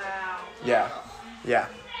 Wow. Yeah.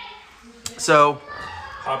 So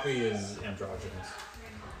Hapi is androgynous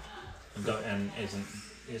and isn't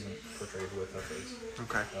portrayed with a face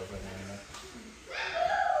okay. of an animal.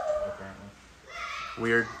 Apparently.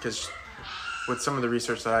 Weird, because with some of the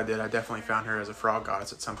research that I did, I definitely found her as a frog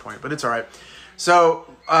goddess at some point, but it's all right. So,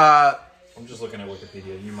 I'm just looking at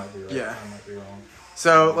Wikipedia. You might be right. Yeah. I might be wrong.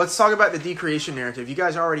 So let's talk about the decreation narrative. You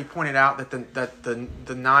guys already pointed out that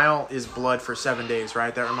the Nile is blood for 7 days,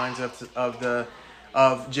 right? That reminds us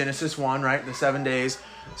of Genesis 1, right? The 7 days.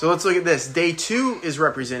 So let's look at this. Day 2 is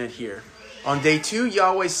represented here. On day 2,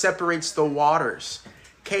 Yahweh separates the waters,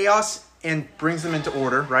 chaos, and brings them into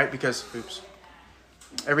order, right? Because,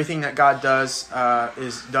 everything that God does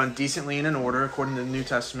is done decently and in order, according to the New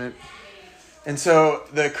Testament. And so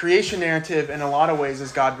the creation narrative, in a lot of ways,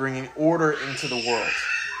 is God bringing order into the world.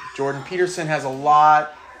 Jordan Peterson has a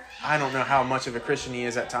lot, I don't know how much of a Christian he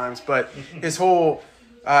is at times, but his whole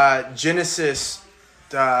Genesis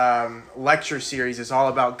lecture series is all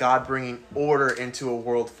about God bringing order into a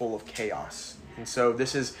world full of chaos. And so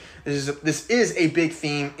this is a big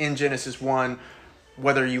theme in Genesis 1,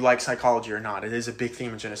 whether you like psychology or not. It is a big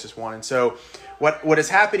theme in Genesis 1. And so what is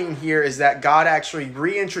happening here is that God actually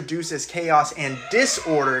reintroduces chaos and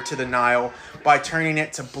disorder to the Nile by turning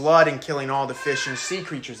it to blood and killing all the fish and sea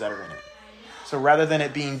creatures that are in it. So rather than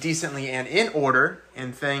it being decently and in order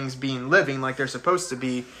and things being living like they're supposed to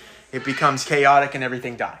be, it becomes chaotic and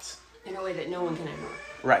everything dies. In a way that no one can ignore.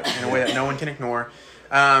 Right, in a way that no one can ignore.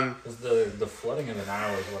 Because the flooding of the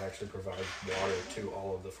Nile is what actually provides water to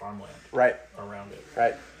all of the farmland around it.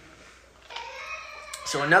 Right.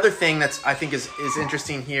 So another thing that's I think is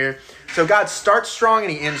interesting here. So God starts strong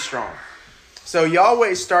and he ends strong. So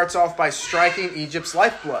Yahweh starts off by striking Egypt's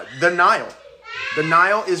lifeblood, the Nile. The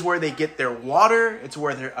Nile is where they get their water. It's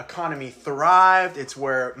where their economy thrived. It's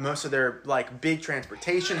where most of their big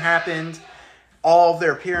transportation happened. All of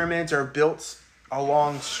their pyramids are built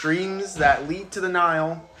along streams that lead to the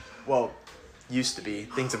Nile. Well, used to be.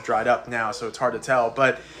 Things have dried up now, so it's hard to tell.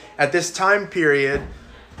 But at this time period,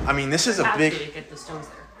 I mean, this is a big. To get the stones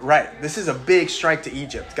there. Right. This is a big strike to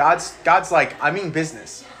Egypt. God's like, I mean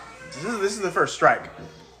business. This is the first strike,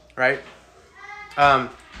 right?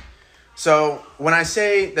 So when I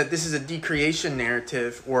say that this is a decreation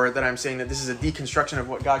narrative, or that I'm saying that this is a deconstruction of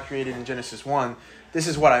what God created in Genesis 1, this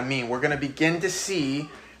is what I mean. We're going to begin to see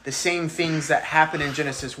the same things that happen in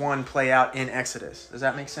Genesis 1 play out in Exodus. Does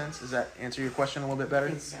that make sense? Does that answer your question a little bit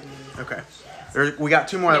better? Okay. We got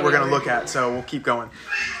 2 more that we're going to look at, so we'll keep going.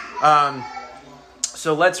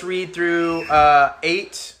 So let's read through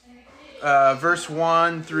 8, verse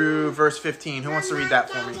 1 through verse 15. Who wants to read that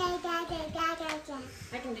for me?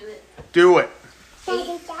 I can do it. Do it.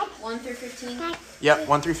 1 through 15. Yep,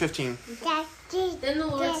 1 through 15. Then the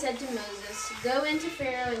Lord said to Moses, "Go into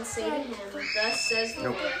Pharaoh and say to him, Thus says the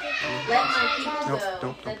Lord, let my people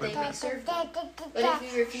go, that they may serve me. But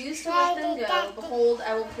if you refuse to let them go, behold,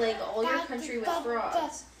 I will plague all your country with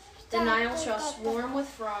frogs. The Nile shall swarm with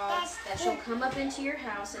frogs that shall come up into your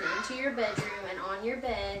house and into your bedroom and on your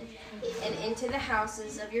bed and into the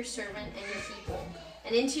houses of your servant and your people,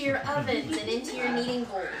 and into your ovens and into your kneading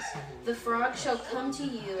bowls. The frogs shall come to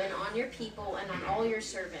you and on your people and on all your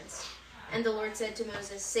servants." And the Lord said to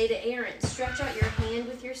Moses, "Say to Aaron, stretch out your hand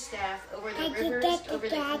with your staff over the rivers, over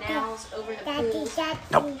the canals, over the pools,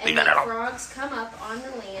 and let frogs come up on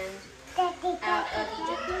the land out of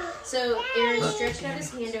Egypt." So Aaron stretched out his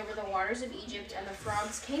hand over the waters of Egypt, and the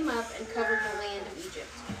frogs came up and covered the land of Egypt.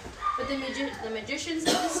 But the magicians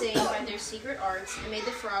did the same by their secret arts, and made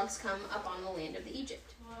the frogs come up on the land of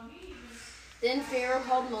Egypt. Then Pharaoh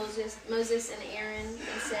called Moses and Aaron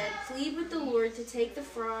and said, "Plead with the Lord to take the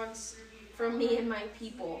frogs from me and my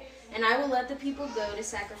people, and I will let the people go to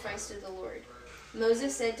sacrifice to the Lord."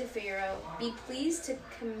 Moses said to Pharaoh, Be pleased to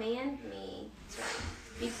commend me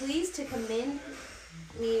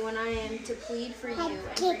when I am to plead for you and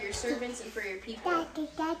for your servants and for your people.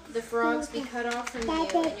 The frogs be cut off from you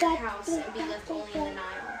and your house and be left only in the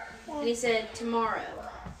Nile. And he said, "Tomorrow."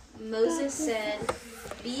 Moses said,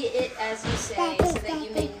 "Be it as you say, so that you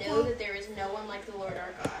may know that there is no one like the Lord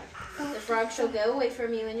our God." The frogs shall go away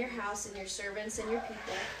from you and your house and your servants and your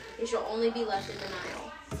people. They shall only be left in the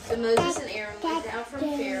Nile. So Moses and Aaron went out from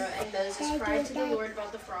Pharaoh, and Moses cried to the Lord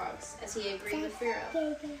about the frogs, as he agreed with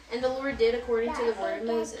Pharaoh. And the Lord did according to the word of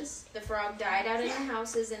Moses. The frog died out in the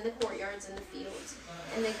houses, in the courtyards, and the fields.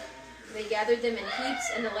 And they gathered them in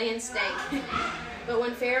heaps, and the land stank. But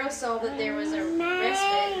when Pharaoh saw that there was a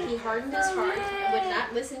respite, he hardened his heart and would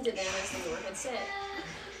not listen to them as the Lord had said.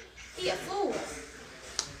 He a fool.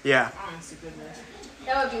 Yeah. Honest to goodness.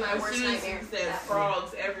 That would be my As worst soon as nightmare. you said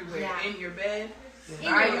frogs everywhere in your bed,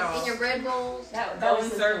 In your bread bowls. Go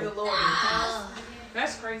and serve the Lord.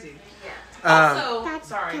 That's crazy. Yeah. Also,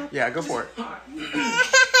 sorry. Yeah, go for it.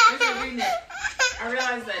 Just reading it, I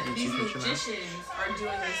realized that these magicians are doing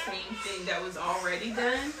the same thing that was already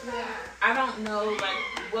done. I don't know,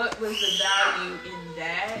 like, what was the value in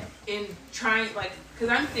that, in trying, like, because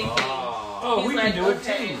I'm thinking, Oh, he's we like, can do it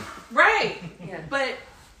okay, too. right, Yeah. but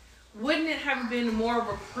wouldn't it have been more of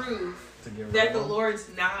a proof that the Lord's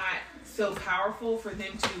not so powerful for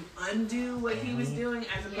them to undo what he was doing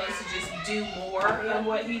as opposed to just do more of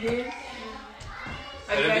what he did?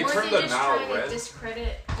 And if they Weren't turned they the just Nile trying to red.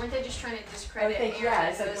 discredit? Weren't they just trying to discredit I think, Aaron? yeah,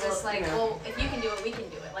 it's So like, it's just well, like, you know. well, if you can do it, we can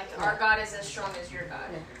do it. Like, our God is as strong as your God.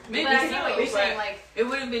 Maybe But I so, get what you're but saying, like, it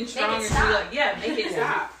would have been stronger to be stop. like, yeah, make it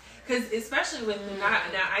stop. Because especially with the Nile,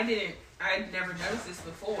 now I'd never noticed this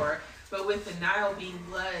before, but with the Nile being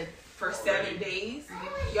blood for 7 days,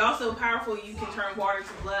 y'all so powerful you can turn water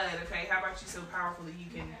to blood. Okay, how about you so powerful that you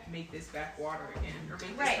can make this back water again, or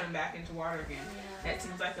make this turn back into water again? That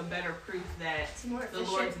seems like a better proof that the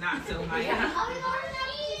Lord's not so mighty. And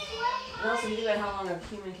also, you think about how long a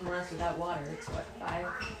human can last without water. It's what,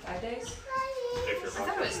 5 days? If you're I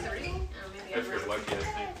thought it was 3. lucky. Maybe If you're I'm lucky, I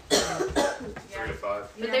think. 3 to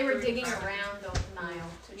 5. But they were digging around the Nile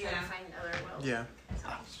to try Yeah. to find other wells. Yeah.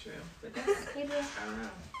 That's true. But that's, I don't know.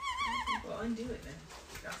 Well, undo it then.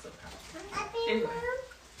 That's so powerful. Anyway.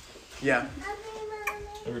 Yeah.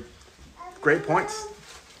 Great points.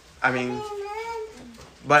 I mean,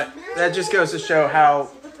 but that just goes to show how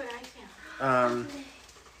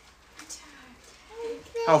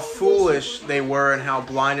foolish they were and how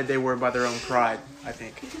blinded they were by their own pride, I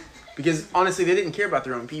think. Because honestly, they didn't care about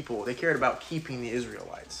their own people. They cared about keeping the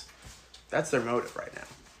Israelites. That's their motive right now.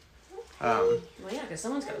 Well, yeah, because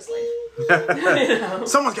someone's got a slave.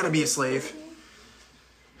 Someone's got to be a slave.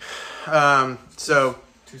 So,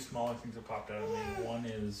 Two smaller things that popped out at me. One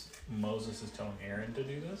is Moses is telling Aaron to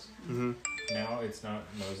do this. mhm. Now it's not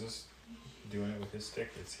Moses doing it with his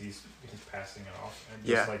stick. It's he's passing it off, and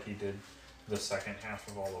Yeah. just like he did the second half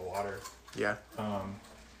of all the water. Yeah.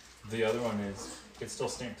 The other one is it still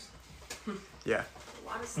stinks. Yeah.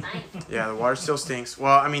 Water stank. Yeah, the water still stinks.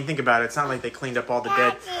 Well, I mean, think about it. It's not like they cleaned up all the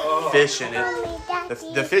dead fish in it.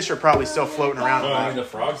 The fish are probably still floating around. Well, I mean, the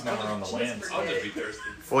frogs now are on the land. I'll just be thirsty.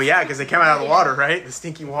 Well, yeah, because they come out of the water, right? The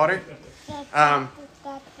stinky water.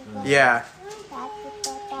 Yeah.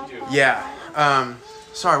 Yeah.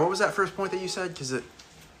 Sorry, what was that first point that you said? Because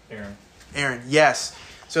Aaron. Yes.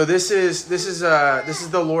 So this is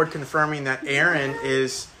the Lord confirming that Aaron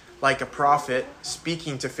is like a prophet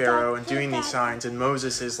speaking to Pharaoh and doing these signs, and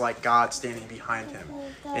Moses is like God standing behind him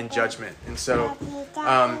in judgment. And so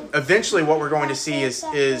eventually what we're going to see is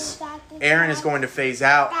Aaron is going to phase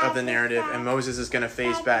out of the narrative, and Moses is going to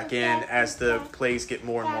phase back in as the plagues get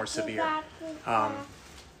more and more severe.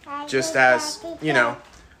 Just as,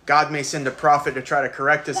 God may send a prophet to try to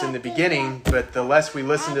correct us in the beginning, but the less we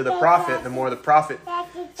listen to the prophet, the more the prophet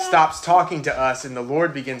stops talking to us and the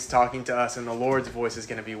Lord begins talking to us, and the Lord's voice is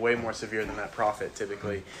going to be way more severe than that prophet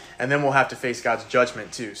typically. And then we'll have to face God's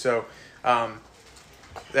judgment too. So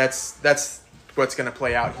that's what's going to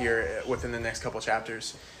play out here within the next couple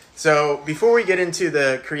chapters. So before we get into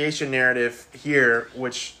the creation narrative here,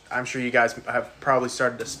 which I'm sure you guys have probably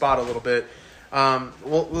started to spot a little bit,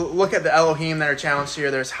 we'll look at the Elohim that are challenged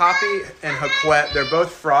here. There's Hapi and Hakwet. They're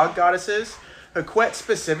both frog goddesses. Hakwet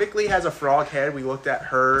specifically has a frog head. We looked at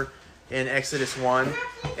her in Exodus 1.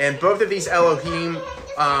 And both of these Elohim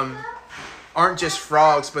aren't just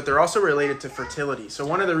frogs, but they're also related to fertility. So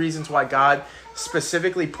one of the reasons why God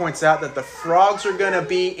specifically points out that the frogs are going to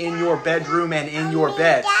be in your bedroom and in your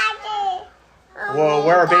bed. Well,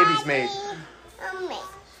 where are babies made?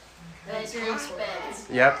 Bedrooms, beds.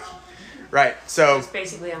 Yep. Right. So It's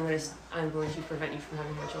basically, I'm going to prevent you from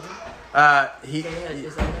having more children.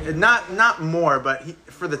 Is that not more, but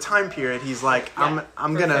for the time period, he's like, I'm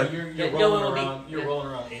gonna. You're no one will rolling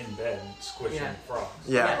around in bed squishing frogs.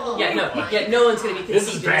 Yeah. no one's going to be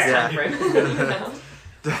This is conceived in this bad. time frame.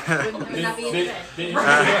 Would not be in bed.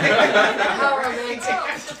 How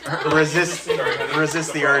romantic.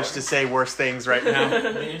 Resist the urge to say worse things right now.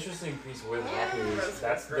 The interesting piece with Happy is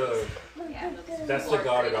that's the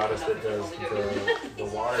god or goddess that does the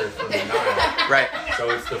water from the Nile. Right. So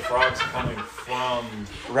it's the frogs coming from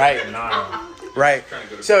the Nile. Right.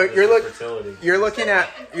 So you're looking at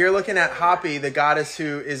Hapi, the goddess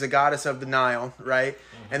who is a goddess of the Nile, right?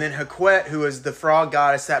 And then Haquet, who is the frog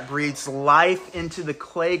goddess that breathes life into the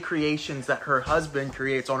clay creations that her husband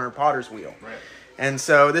creates on her potter's wheel. Right. And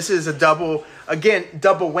so this is a double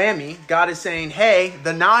whammy. God is saying, hey,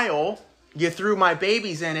 the Nile, you threw my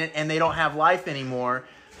babies in it and they don't have life anymore.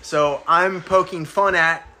 So I'm poking fun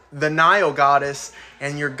at the Nile goddess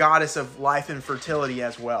and your goddess of life and fertility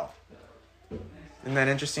as well. Isn't that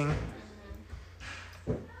interesting?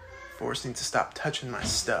 Forrest needs to stop touching my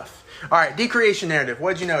stuff. All right, decreation narrative.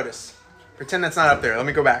 What did you notice? Pretend that's not up there. Let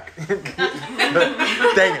me go back. Dang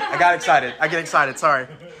it. I got excited. I get excited. Sorry.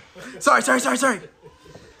 All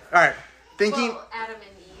right. Thinking. Well, Adam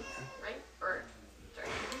and Eve, right? Or, sorry.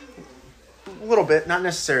 A little bit. Not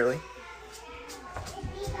necessarily.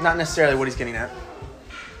 Not necessarily what he's getting at.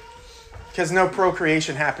 Because no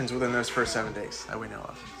procreation happens within those first 7 days that we know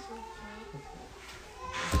of.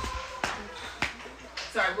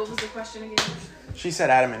 Sorry, what was the question again? She said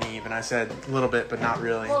Adam and Eve, and I said a little bit, but not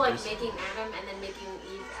really. Well, like making Adam and then making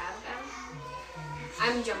Eve out of Adam?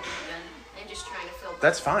 I'm jumping the gun. I'm just trying to fill.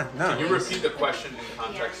 That's fine. No. Can you repeat the question in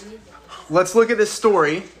context? Let's look at this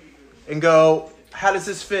story and go, how does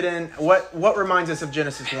this fit in? What reminds us of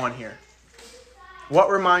Genesis 1 here? What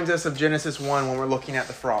reminds us of Genesis 1 when we're looking at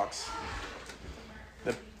the frogs?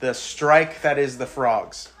 The strike that is the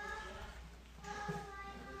frogs.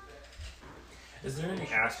 Is there any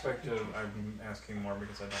aspect of, I'm asking more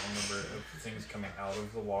because I don't remember, of things coming out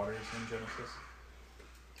of the waters in Genesis?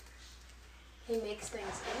 He makes things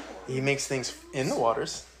in the water. He makes things in the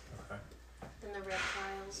waters. Okay. And the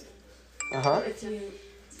reptiles.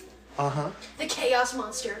 The chaos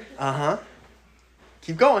monster.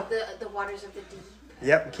 Keep going. The waters of the deep.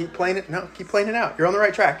 Yep, keep playing it. No, keep playing it out. You're on the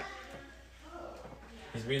right track.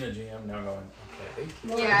 He's being the GM now going, okay.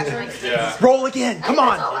 Yeah, it's like Yeah. Roll again. Come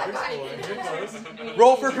That's all on. I've got.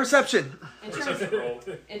 Roll for perception. In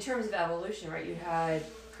terms of evolution, right, you had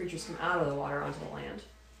creatures come out of the water onto the land.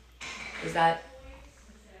 Is that...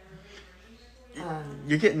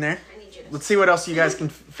 You're getting there. Let's see what else you guys can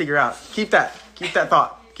figure out. Keep that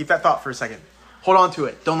thought. Keep that thought for a second. Hold on to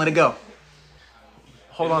it. Don't let it go.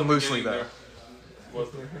 Hold on loosely, though. I was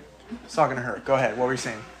talking to her. Go ahead. What were you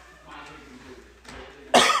saying?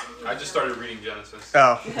 I just started reading Genesis.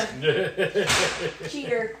 Oh.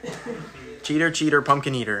 Cheater,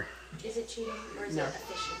 pumpkin eater. Is it cheating or is it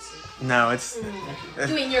efficiency? No, it's...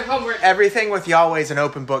 Doing your homework. Everything with Yahweh is an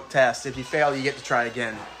open book test. If you fail, you get to try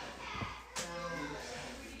again.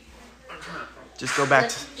 Just go back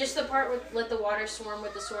to... Just the part with let the water swarm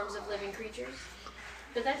with the swarms of living creatures?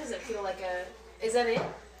 But that doesn't feel like a... Is that it?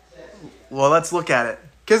 Well, let's look at it.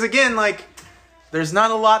 Because again, like... There's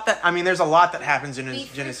not a lot that... I mean, there's a lot that happens in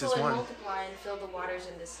Genesis 1. Be fruitful and multiply and fill the waters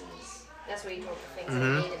in the seas. That's what he told the things that he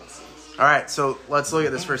made in the seas. All right, so let's look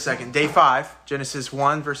at this for a second. Day 5, Genesis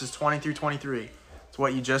 1, verses 20 through 23. It's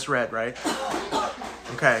what you just read, right?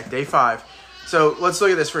 Okay, day 5. So let's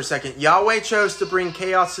look at this for a second. Yahweh chose to bring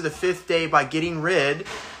chaos to the 5th day by getting rid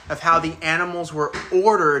of how the animals were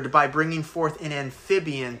ordered by bringing forth an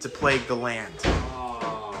amphibian to plague the land.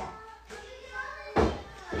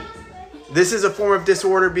 This is a form of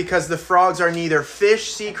disorder because the frogs are neither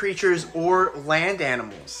fish, sea creatures, or land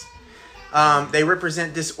animals. They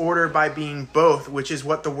represent disorder by being both, which is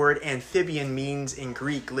what the word amphibian means in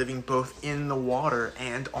Greek, living both in the water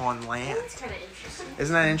and on land. That's kind of interesting.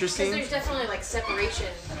 Isn't that interesting? Because there's definitely like separation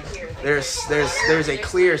here. There's a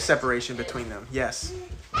clear separation between them. Yes.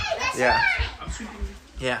 Yeah.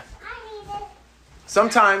 Yeah.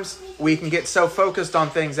 Sometimes we can get so focused on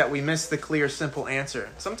things that we miss the clear, simple answer.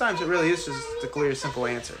 Sometimes it really is just the clear, simple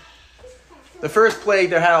answer. The first plague,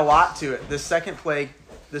 there had a lot to it. The second plague,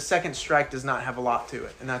 the second strike does not have a lot to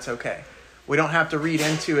it, and that's okay. We don't have to read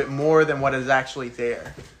into it more than what is actually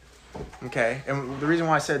there. Okay? And the reason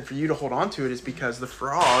why I said for you to hold on to it is because the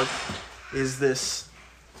frog is this,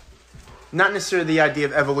 not necessarily the idea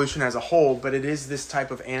of evolution as a whole, but it is this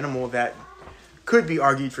type of animal that could be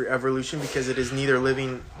argued for evolution because it is neither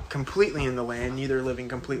living completely in the land, neither living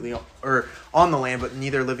completely or on the land, but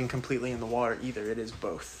neither living completely in the water either. It is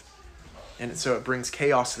both. And so it brings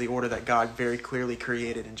chaos to the order that God very clearly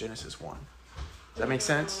created in Genesis 1. Does that make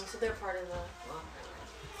sense? So they're part of the... Well,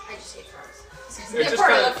 I just hate frogs. It They're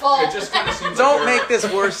part of the fall. It just kind of seems Don't like make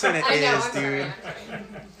this worse than it I know, is, I'm sorry, dude. I'm sorry.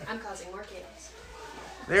 I'm causing more chaos.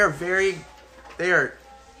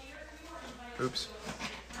 oops.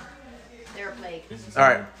 They're a plague. All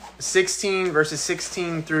right, 16, verses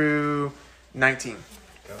 16 through 19.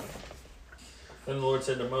 Then the Lord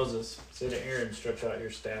said to Moses, say to Aaron, stretch out your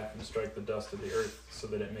staff and strike the dust of the earth, so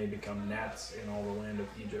that it may become gnats in all the land of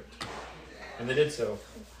Egypt. And they did so.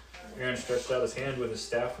 Aaron stretched out his hand with his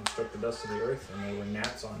staff and struck the dust of the earth, and there were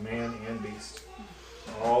gnats on man and beast.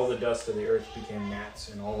 All the dust of the earth became gnats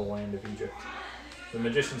in all the land of Egypt. The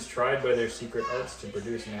magicians tried by their secret arts to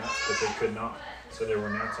produce gnats, but they could not, so there were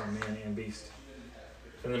gnats on man and beast.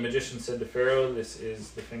 Then the magician said to Pharaoh, this is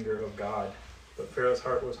the finger of God. But Pharaoh's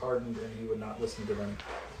heart was hardened, and he would not listen to them,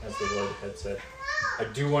 as the Lord had said. I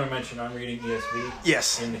do want to mention, I'm reading ESV.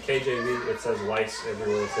 Yes. In the KJV, it says lice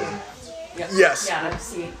everywhere. It says gnats. Yep. Yes. Yeah, I'm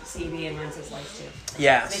CV and mine says lice too.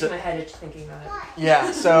 Yeah. Makes my head itch thinking about it.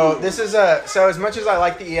 Yeah. So this is so as much as I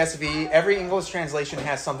like the ESV, every English translation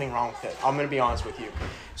has something wrong with it. I'm going to be honest with you.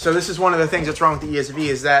 So this is one of the things that's wrong with the ESV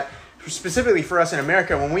is that specifically for us in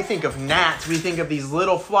America, when we think of gnats, we think of these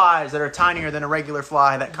little flies that are tinier than a regular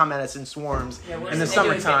fly that come at us in swarms in the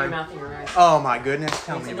summertime. Oh my goodness,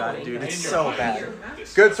 tell me about it, dude. It's so bad.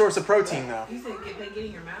 Good source of protein, though. You said they get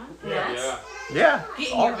in your mouth? Yeah. Yeah.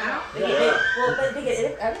 Get in your mouth? Well, they get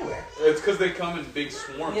it everywhere. It's because they come in big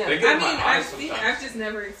swarms. Yeah. They get in my eyes I've sometimes. just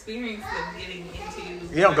never experienced them getting into.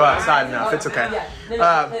 You don't go outside enough. It's okay. Yeah.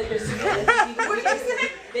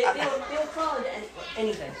 They'll crawl into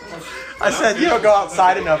anything. I said you don't go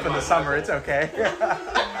outside enough in the summer. It's okay.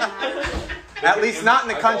 At least not in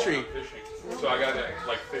the country. So I got to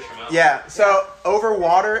fish them out. Yeah. So over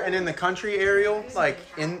water and in the country, Ariel, where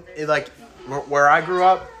I grew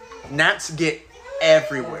up, gnats get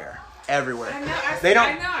everywhere. Everywhere. I know.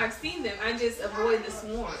 I've seen them. I just avoid the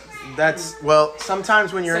swarms.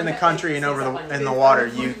 Sometimes when you're in the country and in the water,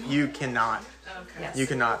 you cannot. Okay. You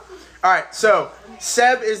cannot. All right, so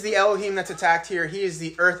Seb is the Elohim that's attacked here. He is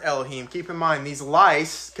the earth Elohim. Keep in mind, these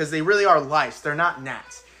lice, because they really are lice. They're not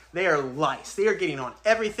gnats. They are lice. They are getting on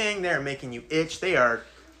everything. They are making you itch. They are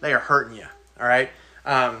hurting you. All right?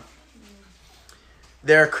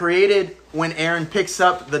 They're created when Aaron picks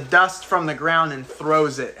up the dust from the ground and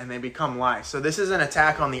throws it, and they become lice. So this is an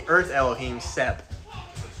attack on the earth Elohim, Seb.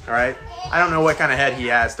 All right? I don't know what kind of head he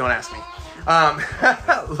has. Don't ask me.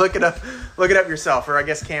 Look it up yourself, or I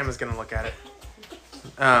guess Cam is going to look at it.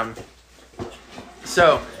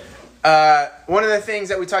 One of the things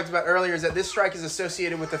that we talked about earlier is that this strike is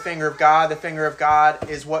associated with the finger of God. The finger of God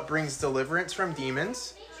is what brings deliverance from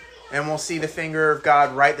demons. And we'll see the finger of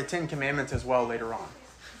God write the 10 Commandments as well later on.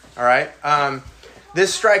 All right?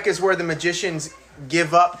 This strike is where the magicians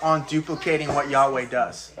give up on duplicating what Yahweh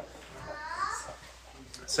does.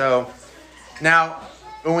 So, now,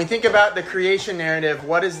 when we think about the creation narrative,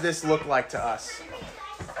 what does this look like to us?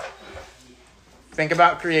 Think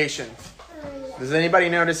about creation. Does anybody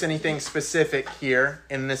notice anything specific here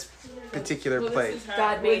in this particular place?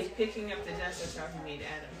 God made picking up the dust. That's how he made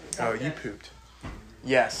Adam. Oh, you pooped.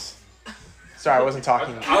 Yes. Sorry, I wasn't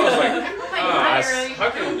talking. I was like,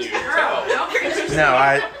 how can you tell? No,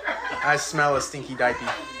 I smell a stinky diaper.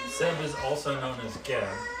 Seb is also known as Geb.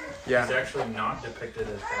 Yeah. He's actually not depicted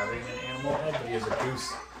as having an animal head, but he has a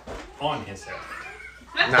goose on his head.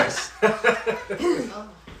 Nice.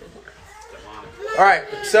 All right,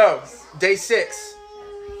 so day 6,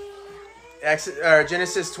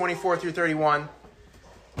 Genesis 24 through 31.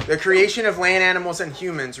 The creation of land animals and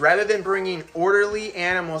humans. Rather than bringing orderly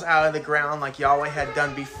animals out of the ground like Yahweh had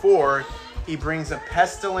done before, he brings a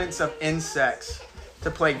pestilence of insects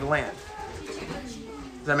to plague the land. Does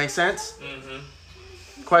that make sense? Mm-hmm.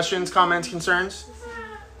 Questions, comments, concerns?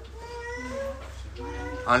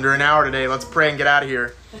 Under an hour today. Let's pray and get out of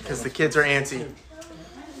here because the kids are antsy.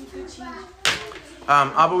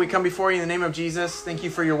 Abba, we come before you in the name of Jesus. Thank you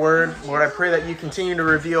for your word. Lord, I pray that you continue to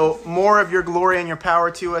reveal more of your glory and your power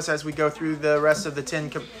to us as we go through the rest of the 10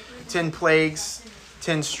 plagues,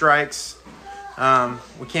 10 strikes.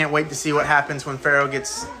 We can't wait to see what happens when Pharaoh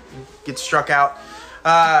gets struck out.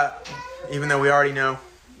 Even though we already know.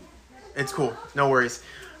 It's cool. No worries.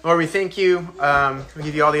 Lord, we thank you. We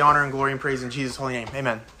give you all the honor and glory and praise in Jesus' holy name.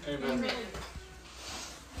 Amen. Amen.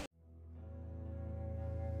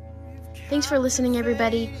 Thanks for listening,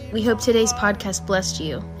 everybody. We hope today's podcast blessed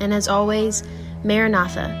you. And as always,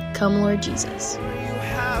 Maranatha, come Lord Jesus.